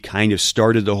really kind of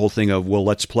started the whole thing of, well,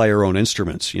 let's play our own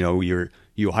instruments. You know,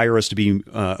 you hire us to be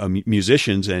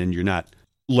musicians, and you're not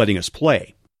letting us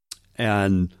play.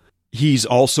 And he's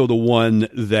also the one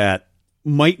that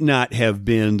might not have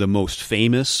been the most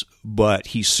famous, but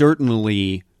he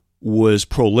certainly was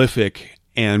prolific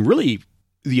and really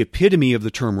the epitome of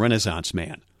the term Renaissance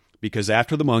man. Because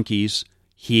after the Monkees,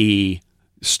 he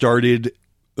started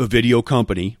a video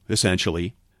company,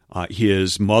 essentially.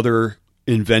 His mother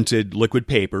invented liquid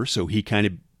paper, so he kind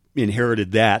of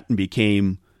inherited that and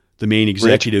became the main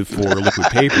executive for liquid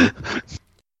paper.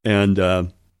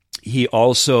 And he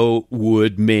also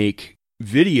would make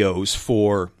videos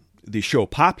for the show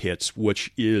Pop Hits,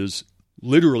 which is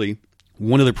literally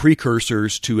one of the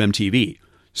precursors to MTV.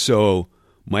 So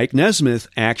Mike Nesmith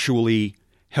actually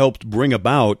helped bring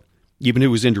about, even if it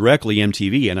was indirectly,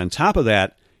 MTV. And on top of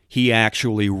that, he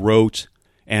actually wrote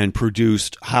and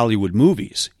produced Hollywood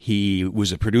movies. He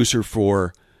was a producer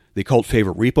for the cult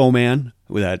favorite Repo Man,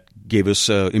 that gave us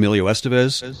Emilio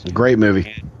Estevez. Great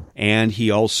movie. And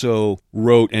he also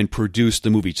wrote and produced the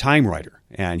movie Time Rider,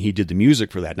 and he did the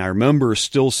music for that. And I remember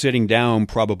still sitting down,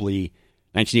 probably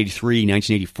 1983,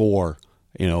 1984,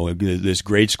 you know, this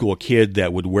grade school kid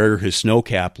that would wear his snow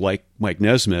cap like Mike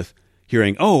Nesmith,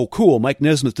 hearing, oh, cool, Mike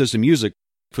Nesmith does the music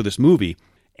for this movie.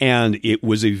 And it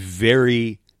was a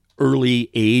very early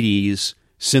 80s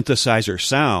synthesizer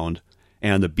sound,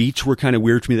 and the beats were kind of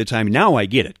weird to me at the time. Now I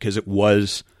get it, because it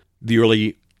was the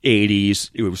early 80s.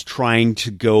 It was trying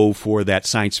to go for that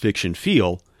science fiction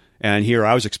feel. And here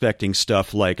I was expecting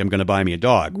stuff like I'm Going to Buy Me a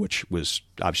Dog, which was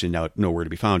obviously nowhere to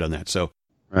be found on that. So,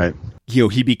 right, you know,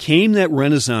 he became that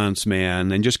Renaissance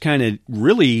man, and just kind of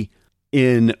really,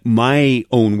 in my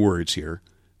own words here,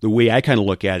 the way I kind of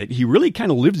look at it, he really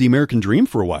kind of lived the American dream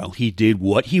for a while. He did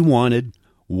what he wanted,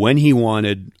 when he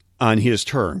wanted, on his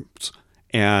terms.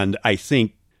 And I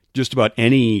think just about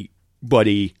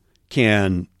anybody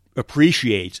can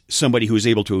appreciate somebody who is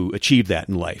able to achieve that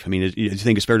in life. I mean, do you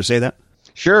think it's fair to say that?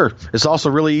 Sure. It's also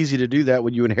really easy to do that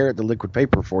when you inherit the liquid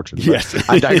paper fortune. Yes.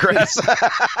 I digress.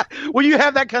 When you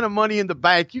have that kind of money in the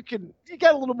bank, you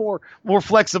got a little more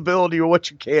flexibility on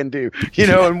what you can do, you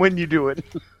know, and when you do it.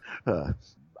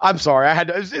 I'm sorry. I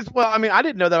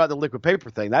didn't know that about the liquid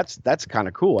paper thing. That's kind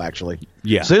of cool, actually.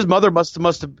 Yeah. So his mother must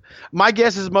have. My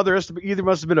guess is his mother either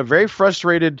must have been a very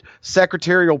frustrated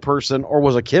secretarial person or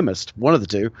was a chemist. One of the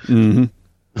two. Mm-hmm.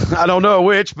 I don't know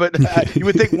which, but you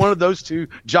would think one of those two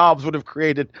jobs would have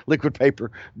created liquid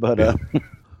paper. But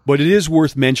but it is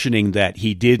worth mentioning that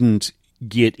he didn't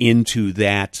get into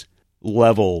that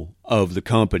level of the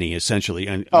company, essentially.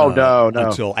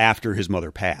 Until after his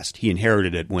mother passed. He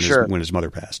inherited it when his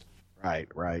mother passed. Right.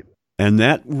 And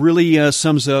that really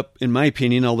sums up, in my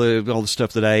opinion, all the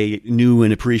stuff that I knew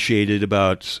and appreciated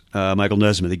about Michael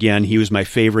Nesmith. Again, he was my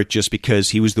favorite just because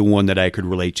he was the one that I could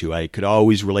relate to. I could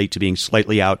always relate to being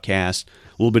slightly outcast,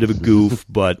 a little bit of a goof,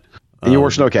 but and you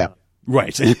wore snow cap,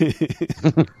 right?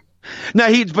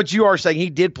 But you are saying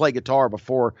he did play guitar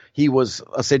before he was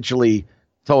essentially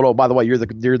told, "Oh, by the way, you're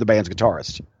the band's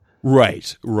guitarist."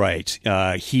 Right.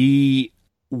 He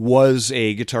was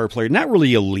a guitar player, not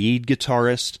really a lead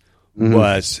guitarist. Mm-hmm.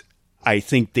 But I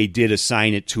think they did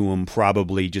assign it to him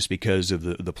probably just because of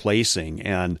the placing.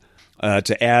 And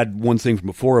to add one thing from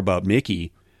before about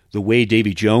Mickey, the way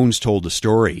Davy Jones told the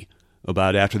story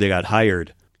about after they got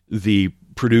hired, the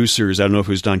producers, I don't know if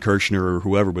it was Don Kirshner or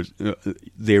whoever, but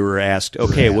they were asked,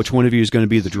 okay, which one of you is going to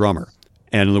be the drummer?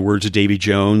 And in the words of Davy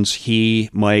Jones, he,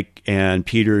 Mike, and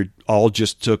Peter all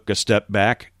just took a step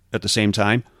back at the same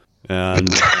time. And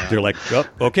they're like, oh,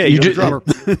 okay, you're the drummer.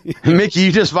 Mickey,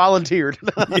 you just volunteered.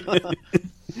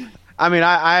 I mean,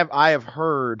 I have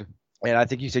heard, and I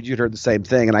think you said you'd heard the same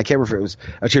thing, and I can't remember if it was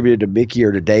attributed to Mickey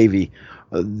or to Davey.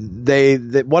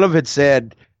 One of it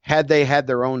said, had they had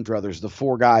their own druthers, the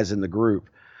four guys in the group,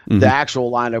 mm-hmm. the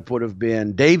actual lineup would have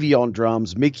been Davey on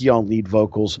drums, Mickey on lead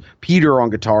vocals, Peter on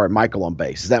guitar, and Michael on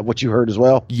bass. Is that what you heard as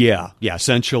well? Yeah.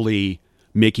 Essentially,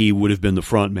 Mickey would have been the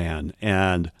front man,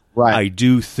 and right. I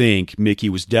do think Mickey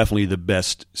was definitely the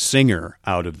best singer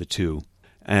out of the two.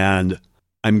 And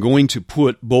I'm going to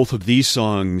put both of these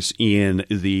songs in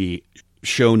the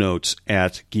show notes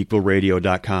at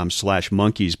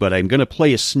geekvilleradio.com/monkeys, but I'm going to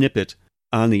play a snippet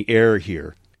on the air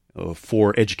here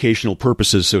for educational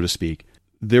purposes, so to speak.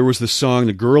 There was the song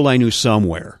The Girl I Knew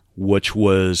Somewhere, which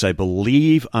was, I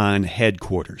believe, on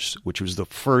Headquarters, which was the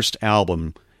first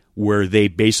album where they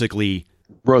basically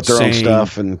wrote their own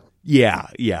stuff. And yeah,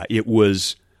 it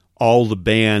was all the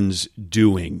band's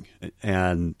doing.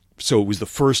 And so it was the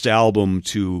first album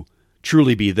to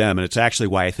truly be them. And it's actually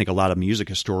why I think a lot of music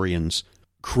historians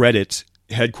credit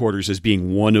Headquarters as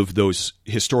being one of those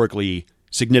historically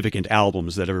significant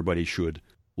albums that everybody should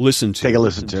listen to. Take a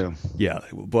listen to. Yeah,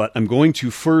 but I'm going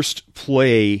to first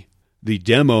play the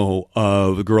demo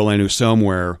of A Girl I Knew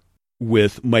Somewhere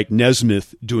with Mike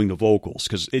Nesmith doing the vocals,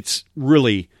 because it's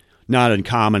really not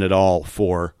uncommon at all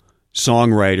for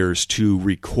songwriters to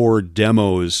record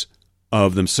demos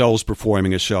of themselves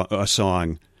performing a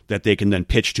song that they can then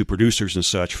pitch to producers and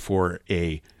such for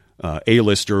a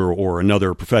A-lister or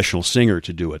another professional singer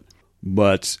to do it.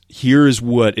 But here's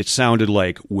what it sounded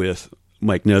like with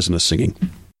Mike Nesmith singing.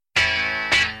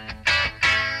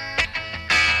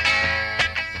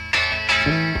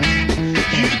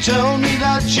 You tell me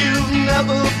that you've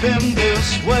never been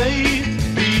this way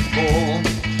before.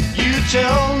 You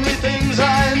tell me things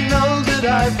I know that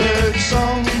I've heard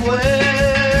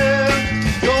somewhere.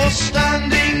 You're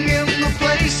standing in the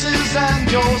places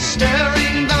and you're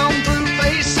staring down through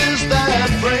faces that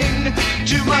bring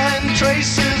to mind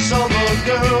traces of a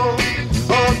girl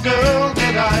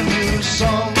that I knew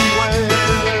somewhere.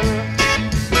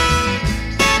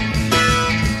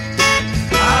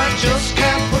 I just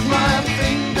can't put my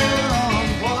finger on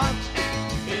what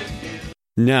it is.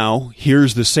 Now,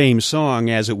 here's the same song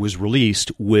as it was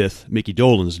released with Mickey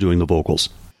Dolenz doing the vocals.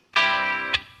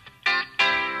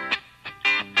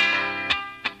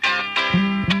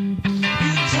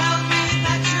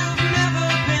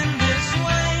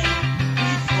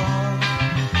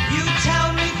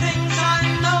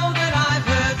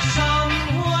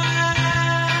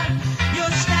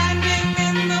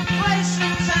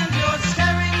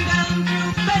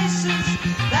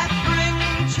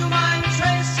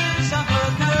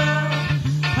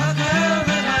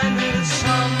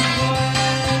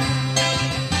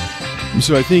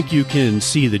 So I think you can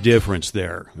see the difference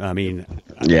there. I mean,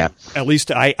 yeah, at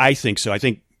least I think so. I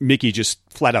think Mickey just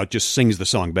flat out just sings the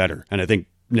song better, and I think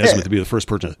Nesmith would be the first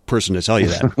person to tell you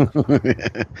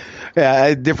that.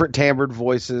 Yeah, different timbred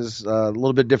voices, a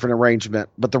little bit different arrangement,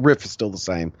 but the riff is still the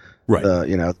same. Right.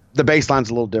 The bass line's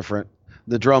a little different,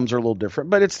 the drums are a little different,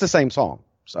 but it's the same song.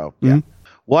 So yeah. Mm-hmm.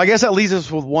 Well, I guess that leaves us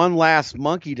with one last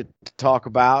Monkee to talk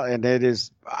about, and it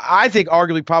is, I think,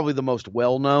 arguably probably the most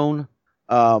well known.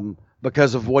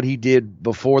 Because of what he did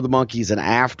before the Monkees and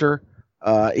after.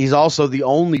 He's also the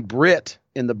only Brit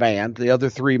in the band. The other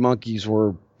three Monkees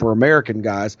were American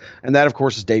guys, and that, of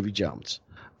course, is Davy Jones.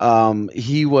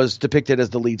 He was depicted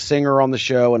as the lead singer on the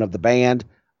show and of the band.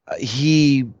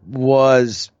 He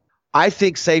was, I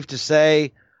think, safe to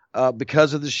say,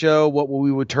 because of the show, what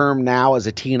we would term now as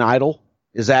a teen idol.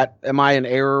 Am I in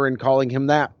error in calling him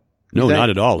that? No, not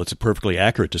at all. It's a perfectly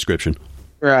accurate description.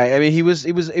 Right. I mean, it was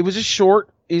a short.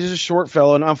 He's a short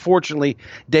fellow, and unfortunately,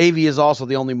 Davey is also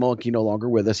the only Monkee no longer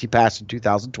with us. He passed in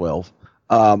 2012.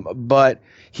 But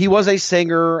he was a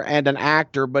singer and an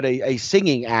actor, but a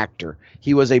singing actor.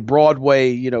 He was a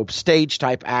Broadway, stage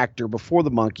type actor before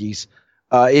the Monkees,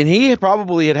 and he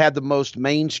probably had the most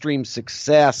mainstream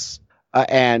success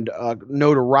and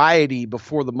notoriety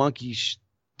before the Monkees,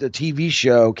 the TV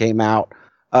show came out.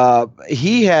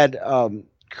 He had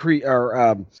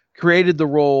created the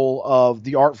role of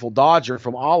the Artful Dodger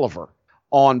from Oliver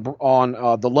on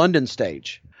the London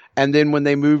stage. And then when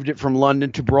they moved it from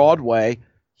London to Broadway,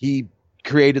 he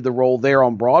created the role there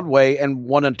on Broadway and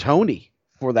won a Tony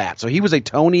for that. So he was a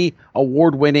Tony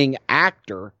award-winning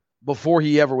actor before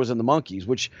he ever was in the Monkees,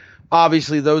 which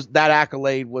obviously that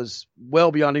accolade was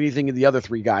well beyond anything the other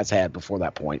three guys had before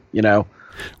that point,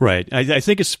 Right. I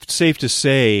think it's safe to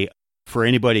say, for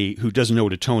anybody who doesn't know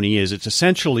what a Tony is, it's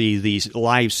essentially the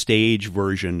live stage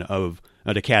version of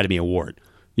an Academy Award.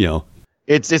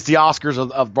 It's the Oscars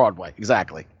of Broadway,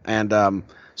 exactly. And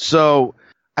so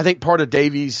I think part of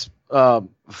Davy's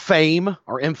fame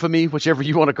or infamy, whichever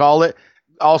you want to call it,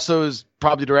 also is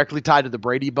probably directly tied to the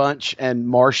Brady Bunch and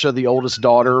Marcia, the oldest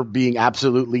daughter, being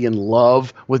absolutely in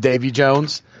love with Davy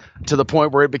Jones, to the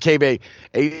point where it became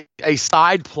a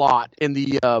side plot in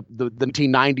the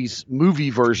 1990s movie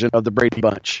version of the Brady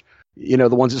Bunch. The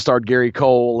ones that starred Gary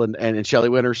Cole and Shelley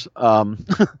Winters.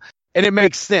 And it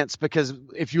makes sense because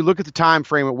if you look at the time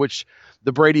frame at which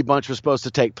the Brady Bunch was supposed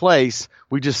to take place,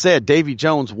 we just said Davy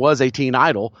Jones was a teen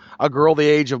idol. A girl the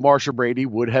age of Marcia Brady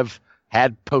would have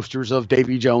had posters of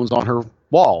Davy Jones on her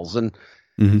walls. And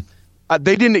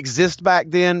they didn't exist back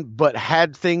then, but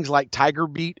had things like Tiger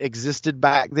Beat existed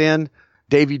back then,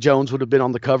 Davy Jones would have been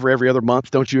on the cover every other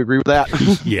month. Don't you agree with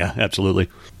that? Yeah, absolutely.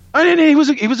 I mean, he was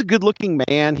a good looking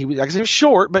man. He was, like I said, he was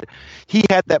short, but he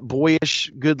had that boyish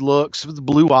good looks with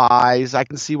blue eyes. I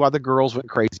can see why the girls went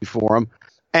crazy for him.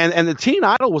 And the teen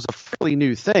idol was a fairly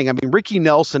new thing. I mean, Ricky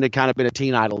Nelson had kind of been a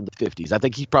teen idol in the 50s. I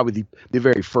think he's probably the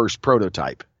very first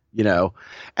prototype, you know.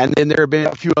 And then there have been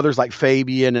a few others like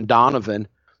Fabian and Donovan,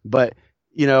 but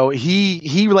you know,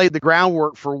 he laid the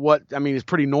groundwork for what, I mean, is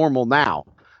pretty normal now.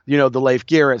 You know, the Leif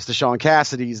Garrett's, the Sean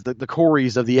Cassidys, the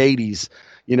Coreys of the 80s,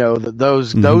 you know,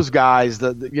 those guys,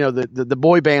 the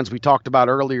boy bands we talked about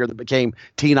earlier that became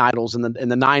teen idols in the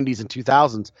 90s and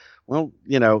 2000s. Well,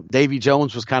 you know, Davy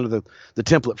Jones was kind of the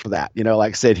template for that. You know,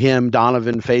 like I said, him,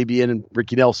 Donovan, Fabian, and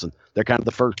Ricky Nelson, they're kind of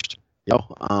the first, you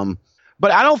know.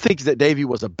 But I don't think that Davy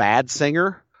was a bad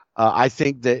singer. I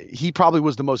think that he probably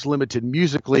was the most limited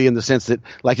musically in the sense that,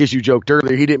 like as you joked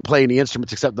earlier, he didn't play any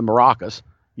instruments except the maracas.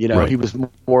 You know, right. He was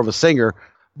more of a singer.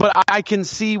 But I can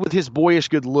see with his boyish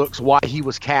good looks why he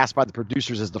was cast by the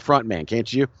producers as the front man,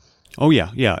 can't you? Oh,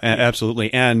 yeah,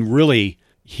 absolutely. And really,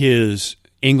 his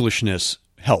Englishness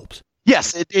helped.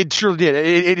 Yes, it surely did.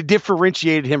 It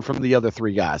differentiated him from the other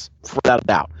three guys, without a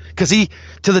doubt. Because he,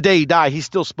 to the day he died, he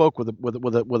still spoke with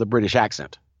a British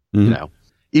accent. Mm-hmm. You know,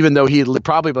 even though he had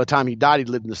probably by the time he died, he'd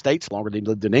lived in the States longer than he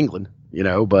lived in England. You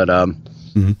know, but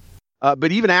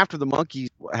but even after the Monkees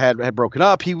had broken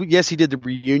up, he did the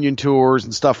reunion tours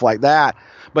and stuff like that.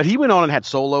 But he went on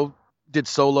and did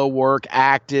solo work,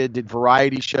 acted, did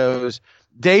variety shows.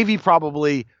 Davy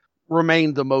probably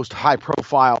remained the most high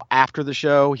profile after the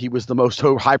show. He was the most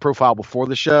high profile before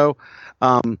the show.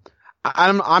 I'm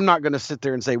not going to sit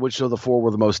there and say which of the four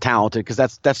were the most talented, because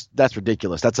that's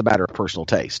ridiculous. That's a matter of personal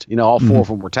taste. You know, all four of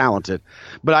them were talented,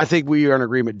 but I think we are in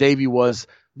agreement. Davy was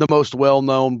the most well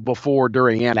known before,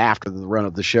 during, and after the run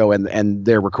of the show, and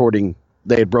their recording,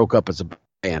 they had broke up as a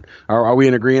band. Are we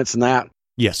in agreement in that?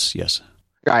 Yes.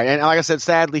 Right, and like I said,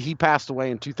 sadly, he passed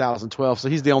away in 2012, so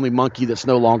he's the only Monkee that's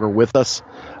no longer with us.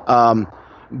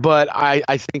 But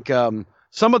I think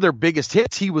some of their biggest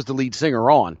hits, he was the lead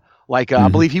singer on. Like, I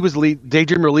believe he was the lead.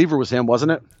 Daydream Reliever was him,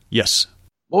 wasn't it? Yes.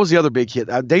 What was the other big hit?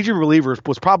 Daydream Reliever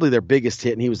was probably their biggest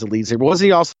hit, and he was the lead singer. Wasn't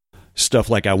he also? Stuff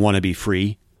like I Want to Be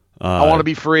Free. I Want to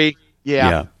Be Free.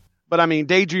 Yeah. But I mean,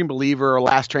 Daydream Believer or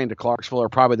Last Train to Clarksville are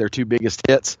probably their two biggest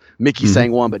hits. Mickey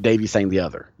sang one, but Davey sang the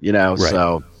other. You know, right.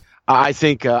 So I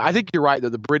think you're right, though.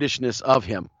 The Britishness of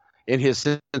him, in his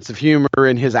sense of humor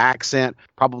and his accent,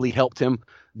 probably helped him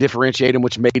differentiate him,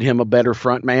 which made him a better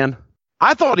front man.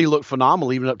 I thought he looked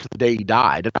phenomenal even up to the day he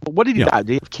died. What did he die? Did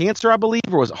he have cancer, I believe,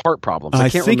 or was it heart problems? I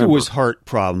can't think remember. It was heart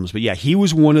problems. But yeah, he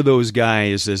was one of those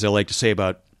guys, as I like to say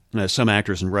about some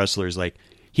actors and wrestlers, like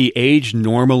he aged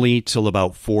normally till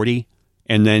about 40,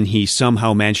 and then he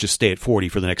somehow managed to stay at 40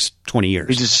 for the next 20 years.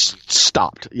 He just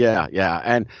stopped. Yeah.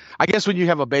 And I guess when you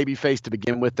have a baby face to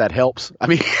begin with, that helps. I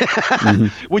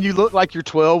mean, when you look like you're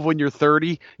 12 when you're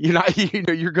 30, you're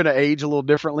going to age a little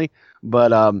differently.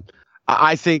 But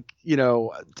I think,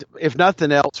 if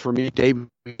nothing else for me, Dave,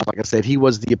 like I said, he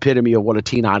was the epitome of what a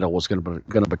teen idol was going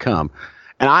to become.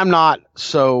 And I'm not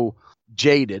so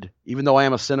jaded, even though I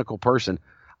am a cynical person.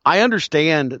 I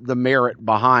understand the merit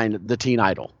behind the teen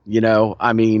idol.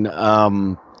 I mean,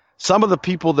 some of the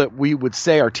people that we would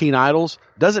say are teen idols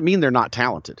doesn't mean they're not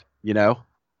talented.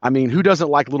 I mean, who doesn't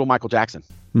like little Michael Jackson,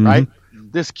 right?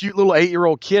 This cute little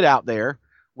 8-year-old kid out there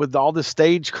with all this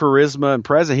stage charisma and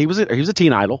presence. He was a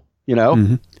teen idol.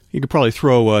 You could probably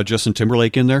throw Justin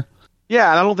Timberlake in there. Yeah,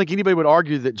 and I don't think anybody would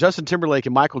argue that Justin Timberlake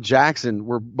and Michael Jackson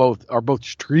are both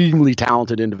extremely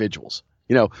talented individuals.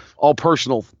 All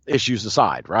personal issues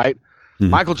aside, right?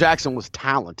 Michael Jackson was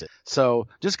talented. So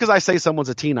just because I say someone's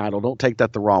a teen idol, don't take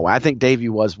that the wrong way. I think Davey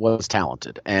was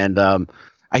talented, and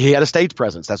he had a stage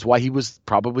presence. That's why he was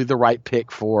probably the right pick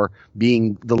for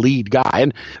being the lead guy.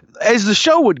 And as the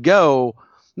show would go,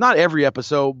 not every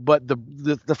episode, but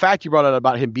the fact you brought out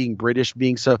about him being British,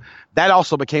 that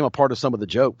also became a part of some of the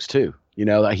jokes too.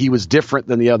 That he was different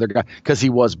than the other guy because he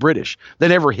was British. They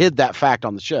never hid that fact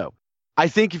on the show. I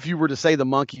think if you were to say the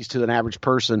Monkees to an average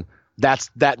person, that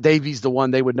Davey's the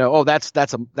one they would know. Oh, that's the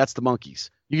Monkees.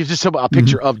 You could just have a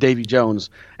picture of Davy Jones,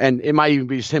 and it might even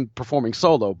be just him performing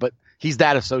solo, but he's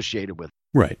that associated with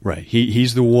it. Right.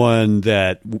 He's the one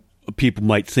that people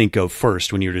might think of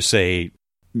first when you were to say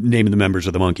naming the members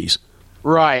of the Monkees.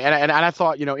 Right, and I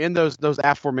thought, in those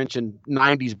aforementioned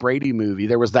 90s Brady movie,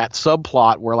 there was that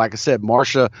subplot where, like I said, they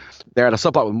had a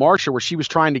subplot with Marsha where she was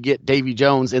trying to get Davy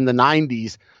Jones in the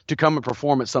 90s to come and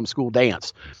perform at some school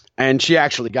dance, and she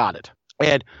actually got it.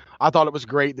 And I thought it was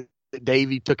great that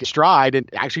Davy took his stride and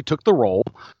actually took the role,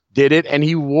 did it, and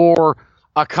he wore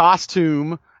a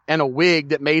costume and a wig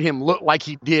that made him look like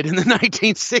he did in the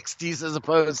 1960s as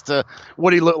opposed to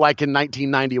what he looked like in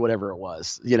 1990, whatever it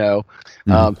was, you know.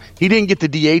 He didn't get the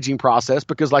de-aging process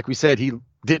because, like we said, he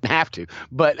didn't have to.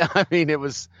 But I mean, that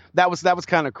was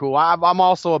kind of cool. I'm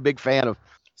also a big fan of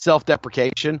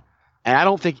self-deprecation, and I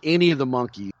don't think any of the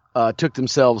Monkees took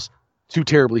themselves too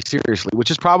terribly seriously,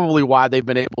 which is probably why they've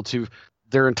been able to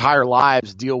their entire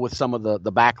lives deal with some of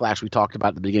the backlash we talked about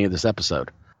at the beginning of this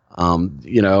episode.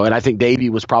 You know, and I think Davey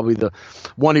was probably the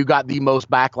one who got the most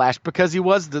backlash because he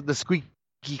was the squeaky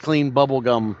clean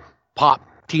bubblegum pop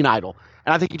teen idol.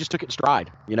 And I think he just took it in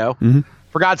stride, you know.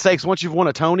 For God's sakes, once you've won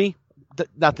a Tony,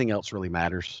 nothing else really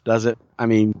matters, does it? I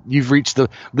mean, you've reached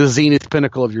the zenith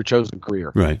pinnacle of your chosen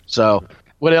career. Right. So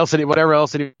whatever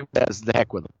else anyone does, the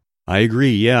heck with them. I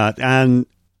agree, yeah. And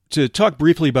to talk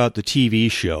briefly about the TV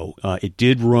show, it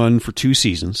did run for 2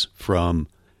 seasons from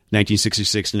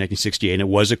 1966 to 1968, and it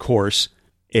was, of course,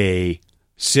 a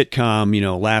sitcom, you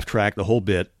know, laugh track, the whole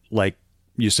bit, like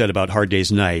you said about Hard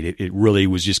Day's Night. It really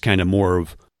was just kind of more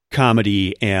of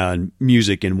comedy and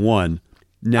music in one.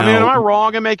 Now, I mean, am I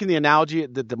wrong in making the analogy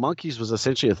that the Monkees was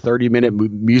essentially a 30-minute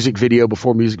music video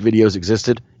before music videos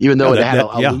existed, even though it had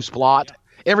a loose plot?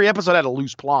 Every episode had a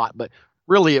loose plot, but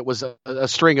really it was a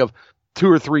string of 2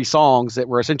 or 3 songs that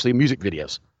were essentially music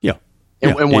videos. Yeah.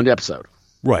 In one episode.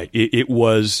 Right. It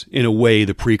was, in a way,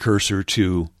 the precursor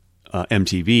to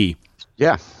MTV.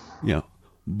 Yeah. Yeah.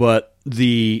 But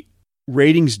the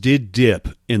ratings did dip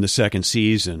in the second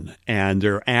season, and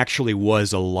there actually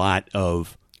was a lot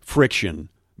of friction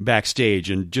backstage.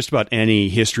 And just about any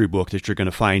history book that you're going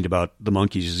to find about the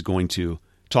Monkees is going to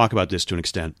talk about this to an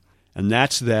extent. And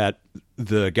that's that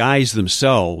the guys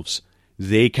themselves,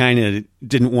 they kind of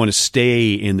didn't want to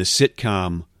stay in the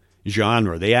sitcom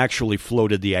genre. They actually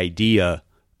floated the idea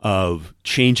of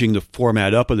changing the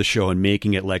format up of the show and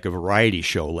making it like a variety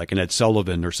show, like an Ed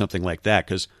Sullivan or something like that.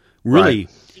 Because really,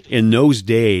 in those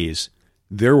days,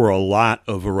 there were a lot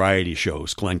of variety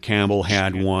shows. Glenn Campbell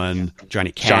had one.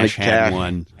 Johnny Cash had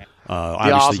one. The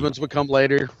Osmonds would come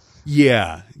later.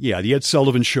 Yeah. The Ed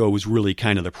Sullivan Show was really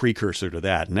kind of the precursor to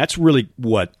that. And that's really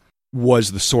what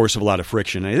was the source of a lot of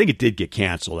friction. I think it did get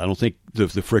canceled. I don't think the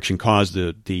friction caused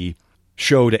the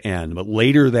show to end. But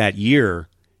later that year,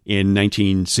 in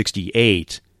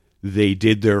 1968, they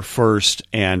did their first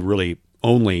and really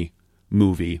only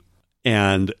movie.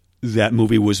 And that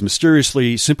movie was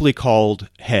mysteriously simply called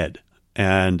Head.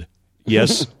 And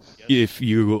yes, if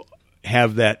you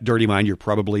have that dirty mind, you're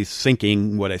probably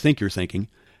thinking what I think you're thinking.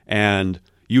 And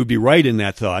you would be right in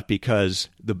that thought, because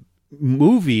the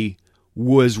movie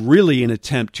was really an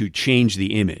attempt to change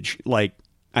the image. Like,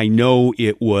 I know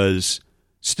it was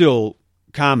still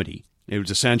comedy. It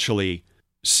was essentially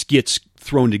skits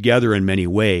thrown together in many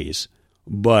ways,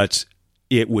 but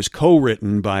it was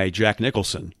co-written by Jack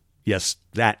Nicholson. Yes,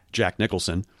 that Jack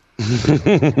Nicholson.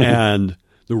 And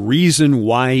the reason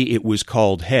why it was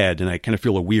called Head, and I kind of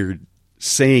feel a weird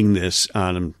saying this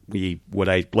on what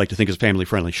I like to think is a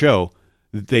family-friendly show,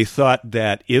 they thought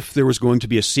that if there was going to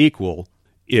be a sequel,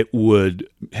 it would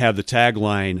have the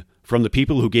tagline, "From the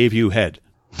people who gave you head."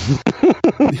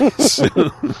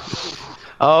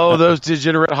 Those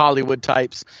degenerate Hollywood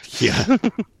types. Yeah.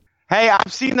 Hey,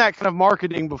 I've seen that kind of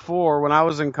marketing before. When I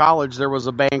was in college, there was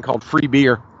a band called Free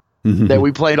Beer that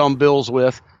we played on bills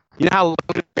with. You know how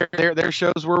loaded their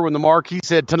shows were when the marquee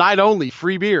said, "Tonight only,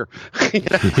 free beer." It's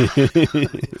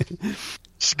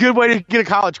a good way to get a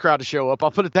college crowd to show up.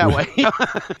 I'll put it that way.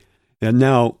 And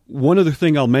now, one other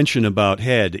thing I'll mention about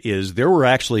Head is there were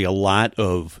actually a lot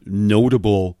of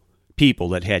notable people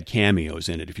that had cameos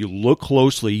in it. If you look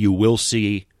closely, you will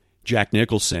see Jack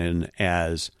Nicholson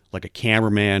as like a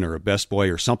cameraman or a best boy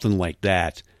or something like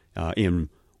that in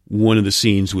one of the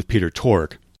scenes with Peter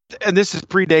Tork. And this is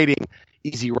predating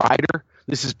Easy Rider.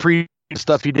 This is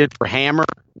stuff he did for Hammer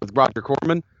with Roger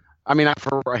Corman. I mean, not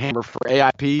for Hammer, for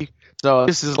AIP. So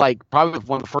this is like probably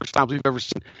one of the first times we've ever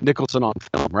seen Nicholson on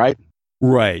film, right?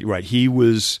 Right. He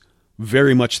was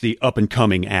very much the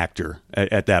up-and-coming actor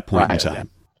at that point in time.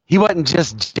 He wasn't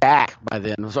just Jack by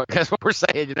then. So that's what we're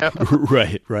saying, you know?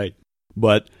 Right.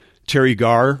 But Terry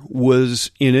Garr was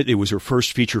in it. It was her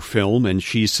first feature film, and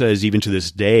she says even to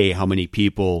this day how many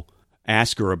people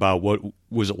ask her about what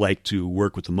was it like to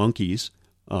work with the Monkees.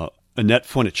 Annette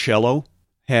Funicello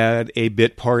had a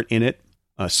bit part in it.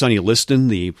 Sonny Liston,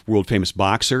 the world-famous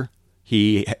boxer,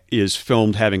 he is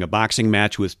filmed having a boxing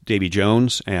match with Davy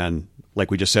Jones, and like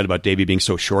we just said about Davy being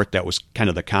so short, that was kind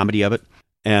of the comedy of it.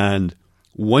 And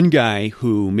one guy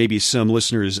who maybe some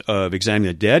listeners of Examining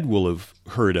the Dead will have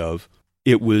heard of,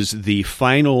 it was the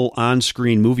final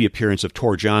on-screen movie appearance of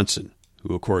Tor Johnson,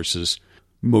 who, of course, is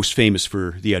most famous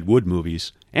for the Ed Wood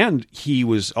movies. And he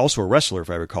was also a wrestler, if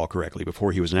I recall correctly,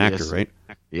 before he was an actor, Yes. right?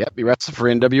 Yep, he wrestled for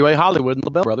NWA Hollywood and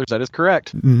the Bell Brothers. That is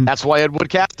correct. That's why Ed Wood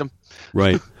cast him.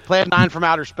 Right. Plan 9 from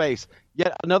outer space.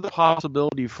 Yet another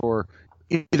possibility for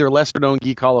either lesser-known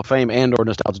Geek Hall of Fame and or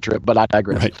Nostalgia Trip, but I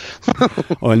digress.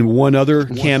 Right. And one other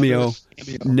cameo,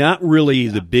 not really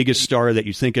the biggest star that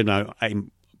you think of.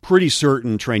 I'm pretty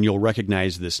certain, Train, you'll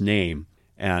recognize this name,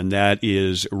 and that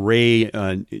is Ray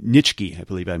Nitschke. I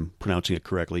believe I'm pronouncing it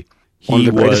correctly. One of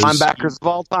the greatest linebackers of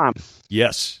all time.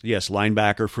 Yes,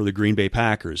 linebacker for the Green Bay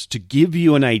Packers. To give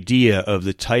you an idea of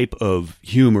the type of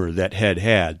humor that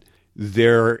had,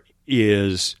 there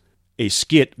is a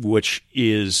skit which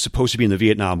is supposed to be in the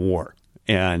Vietnam War,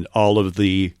 and all of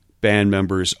the band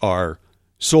members are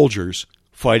soldiers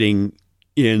fighting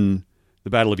in the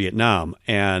Battle of Vietnam,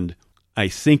 and I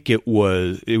think it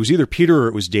was either Peter or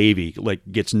it was Davey,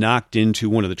 gets knocked into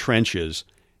one of the trenches,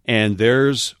 and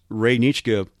there's Ray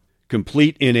Nitschke,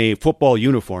 complete in a football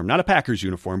uniform, not a Packers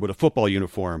uniform, but a football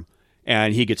uniform,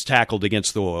 and he gets tackled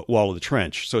against the wall of the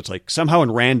trench. So it's like somehow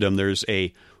in random there's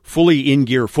a fully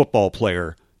in-gear football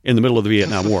player in the middle of the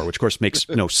Vietnam War, which of course makes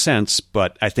no sense,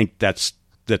 but I think that's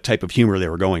the type of humor they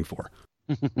were going for.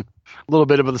 A little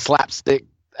bit of the slapstick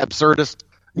absurdist.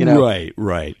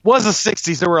 Right. Was the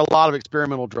 60s. There were a lot of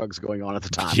experimental drugs going on at the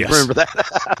time. Yes. Remember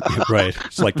that? Right.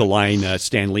 It's like the line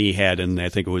Stan Lee had, and I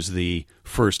think it was the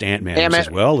first Ant-Man. He Ant-Man.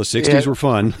 says, well, the 60s were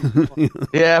fun.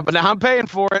 Yeah, but now I'm paying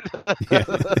for it. Yeah.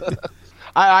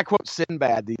 I quote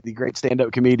Sinbad, the great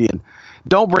stand-up comedian.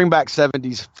 Don't bring back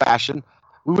 70s fashion.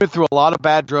 We went through a lot of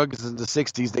bad drugs in the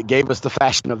 60s that gave us the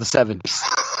fashion of the 70s.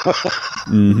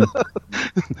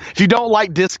 If you don't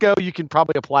like disco, you can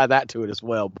probably apply that to it as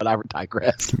well, but I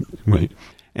digress. Right.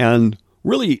 And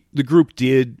really, the group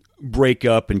did break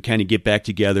up and kind of get back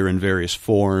together in various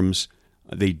forms.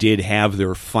 They did have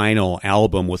their final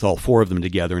album with all four of them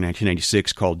together in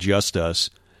 1996 called Just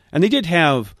Us. And they did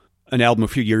have an album a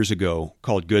few years ago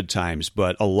called Good Times,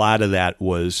 but a lot of that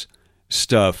was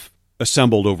stuff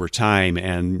assembled over time,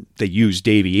 and they used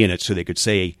Davey in it so they could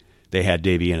say they had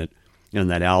Davey in it in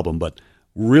that album. But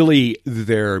really,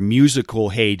 their musical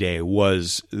heyday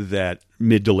was that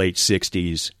mid to late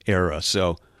 60s era.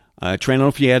 So, Trent, I don't know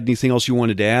if you had anything else you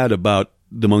wanted to add about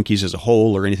the Monkees as a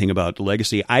whole or anything about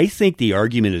legacy. I think the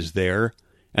argument is there,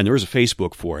 and there is a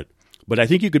Facebook for it. But I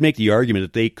think you could make the argument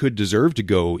that they could deserve to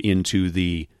go into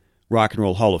the Rock and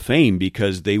Roll Hall of Fame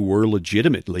because they were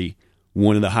legitimately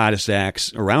one of the hottest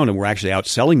acts around and were actually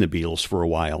outselling the Beatles for a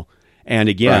while. And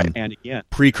again,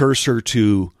 precursor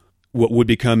to what would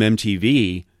become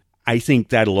MTV, I think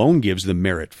that alone gives them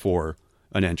merit for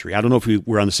an entry. I don't know if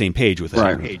we're on the same page with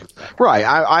that. Right.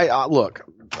 I look,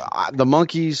 the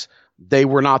Monkees, they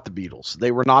were not the Beatles.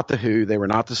 They were not the Who. They were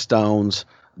not the Stones.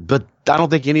 But I don't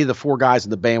think any of the four guys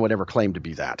in the band would ever claim to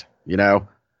be that, you know?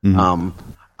 Mm-hmm.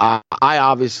 I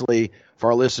obviously, for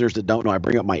our listeners that don't know, I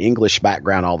bring up my English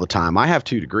background all the time. I have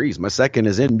 2 degrees. My second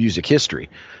is in music history.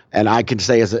 And I can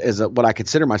say as what I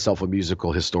consider myself a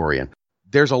musical historian.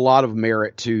 There's a lot of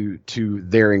merit to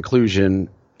their inclusion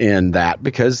in that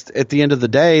because at the end of the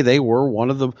day, they were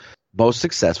one of the most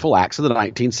successful acts of the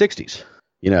 1960s,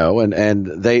 you know, and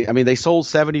they sold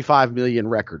 75 million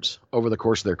records over the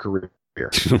course of their career.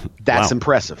 That's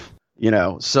impressive. You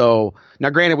know, so now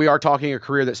granted, we are talking a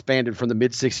career that spanned from the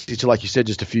mid 60s to, like you said,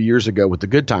 just a few years ago with the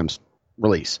Good Times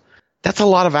release. That's a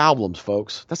lot of albums,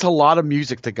 folks. That's a lot of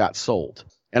music that got sold.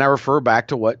 And I refer back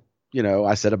to what, you know,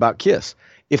 I said about Kiss.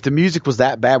 If the music was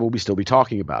that bad, would we still be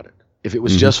talking about it? If it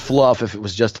was just fluff, if it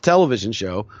was just a television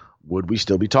show, would we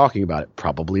still be talking about it?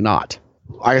 Probably not.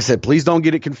 Like I said, please don't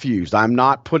get it confused. I'm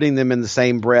not putting them in the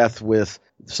same breath with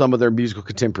some of their musical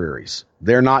contemporaries.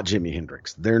 They're not Jimi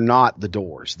Hendrix. They're not the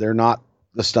Doors. They're not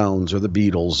the Stones or the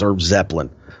Beatles or Zeppelin,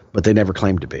 but they never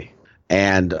claimed to be.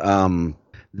 And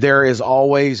there is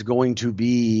always going to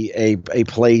be a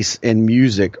place in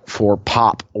music for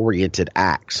pop-oriented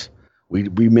acts.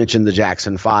 We mentioned the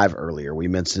Jackson 5 earlier. We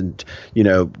mentioned, you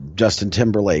know, Justin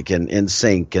Timberlake and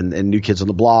NSYNC and New Kids on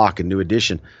the Block and New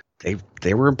Edition.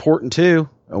 They were important too.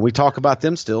 And we talk about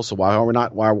them still, so why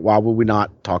would we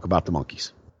not talk about the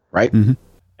Monkees, right? Mm-hmm.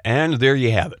 And there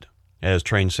you have it. As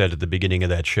Train said at the beginning of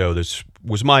that show, this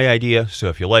was my idea, so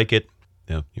if you like it,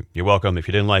 you know, you're welcome. If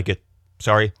you didn't like it,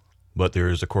 sorry. But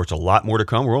there's, of course, a lot more to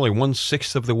come. We're only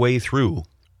 1/6 of the way through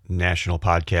National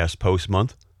Podcast Post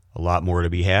Month. A lot more to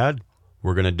be had.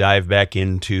 We're going to dive back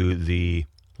into the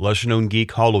Lesser Known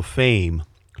Geek Hall of Fame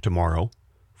tomorrow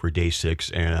for Day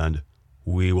 6, and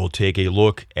we will take a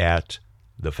look at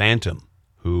the Phantom,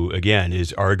 who, again,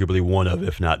 is arguably one of,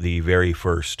 if not the very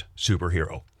first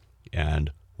superhero.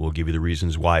 And we'll give you the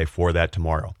reasons why for that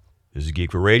tomorrow. This is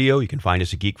Geekville Radio. You can find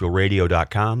us at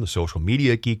geekvilleradio.com, the social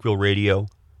media at Geekville Radio.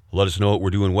 Let us know what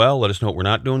we're doing well. Let us know what we're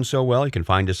not doing so well. You can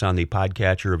find us on the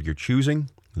podcatcher of your choosing,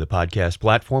 the podcast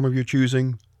platform of your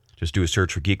choosing. Just do a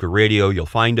search for Geekville Radio. You'll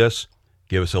find us.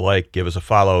 Give us a like, give us a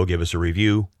follow, give us a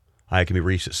review. I can be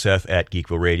reached at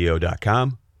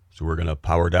Seth@geekvilleradio.com. So we're going to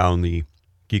power down the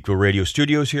Geekville Radio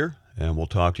studios here, and we'll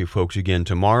talk to you folks again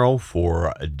tomorrow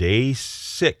for day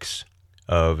 6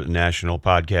 of National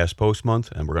Podcast Post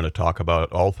Month, and we're going to talk about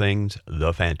all things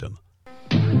The Phantom.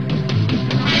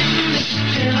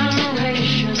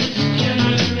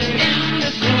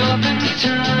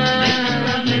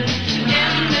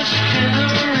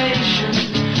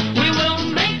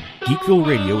 Geekville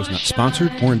Radio is not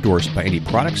sponsored or endorsed by any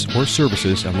products or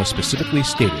services unless specifically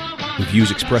stated. The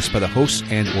views expressed by the hosts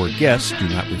and or guests do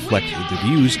not reflect the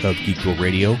views of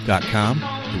GeekvilleRadio.com,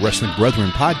 the Wrestling Brethren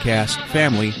podcast,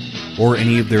 family, or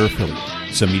any of their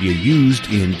affiliates. Some media used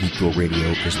in Geekville Radio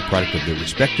is the product of their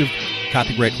respective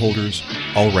copyright holders,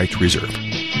 all rights reserved.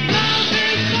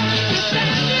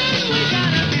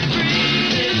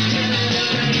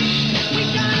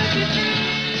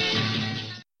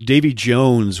 Davy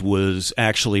Jones was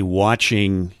actually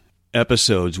watching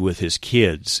episodes with his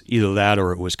kids, either that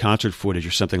or it was concert footage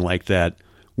or something like that,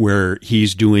 where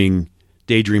he's doing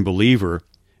Daydream Believer,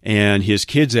 and his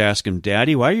kids ask him,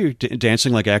 "Daddy, why are you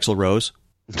dancing like Axl Rose?"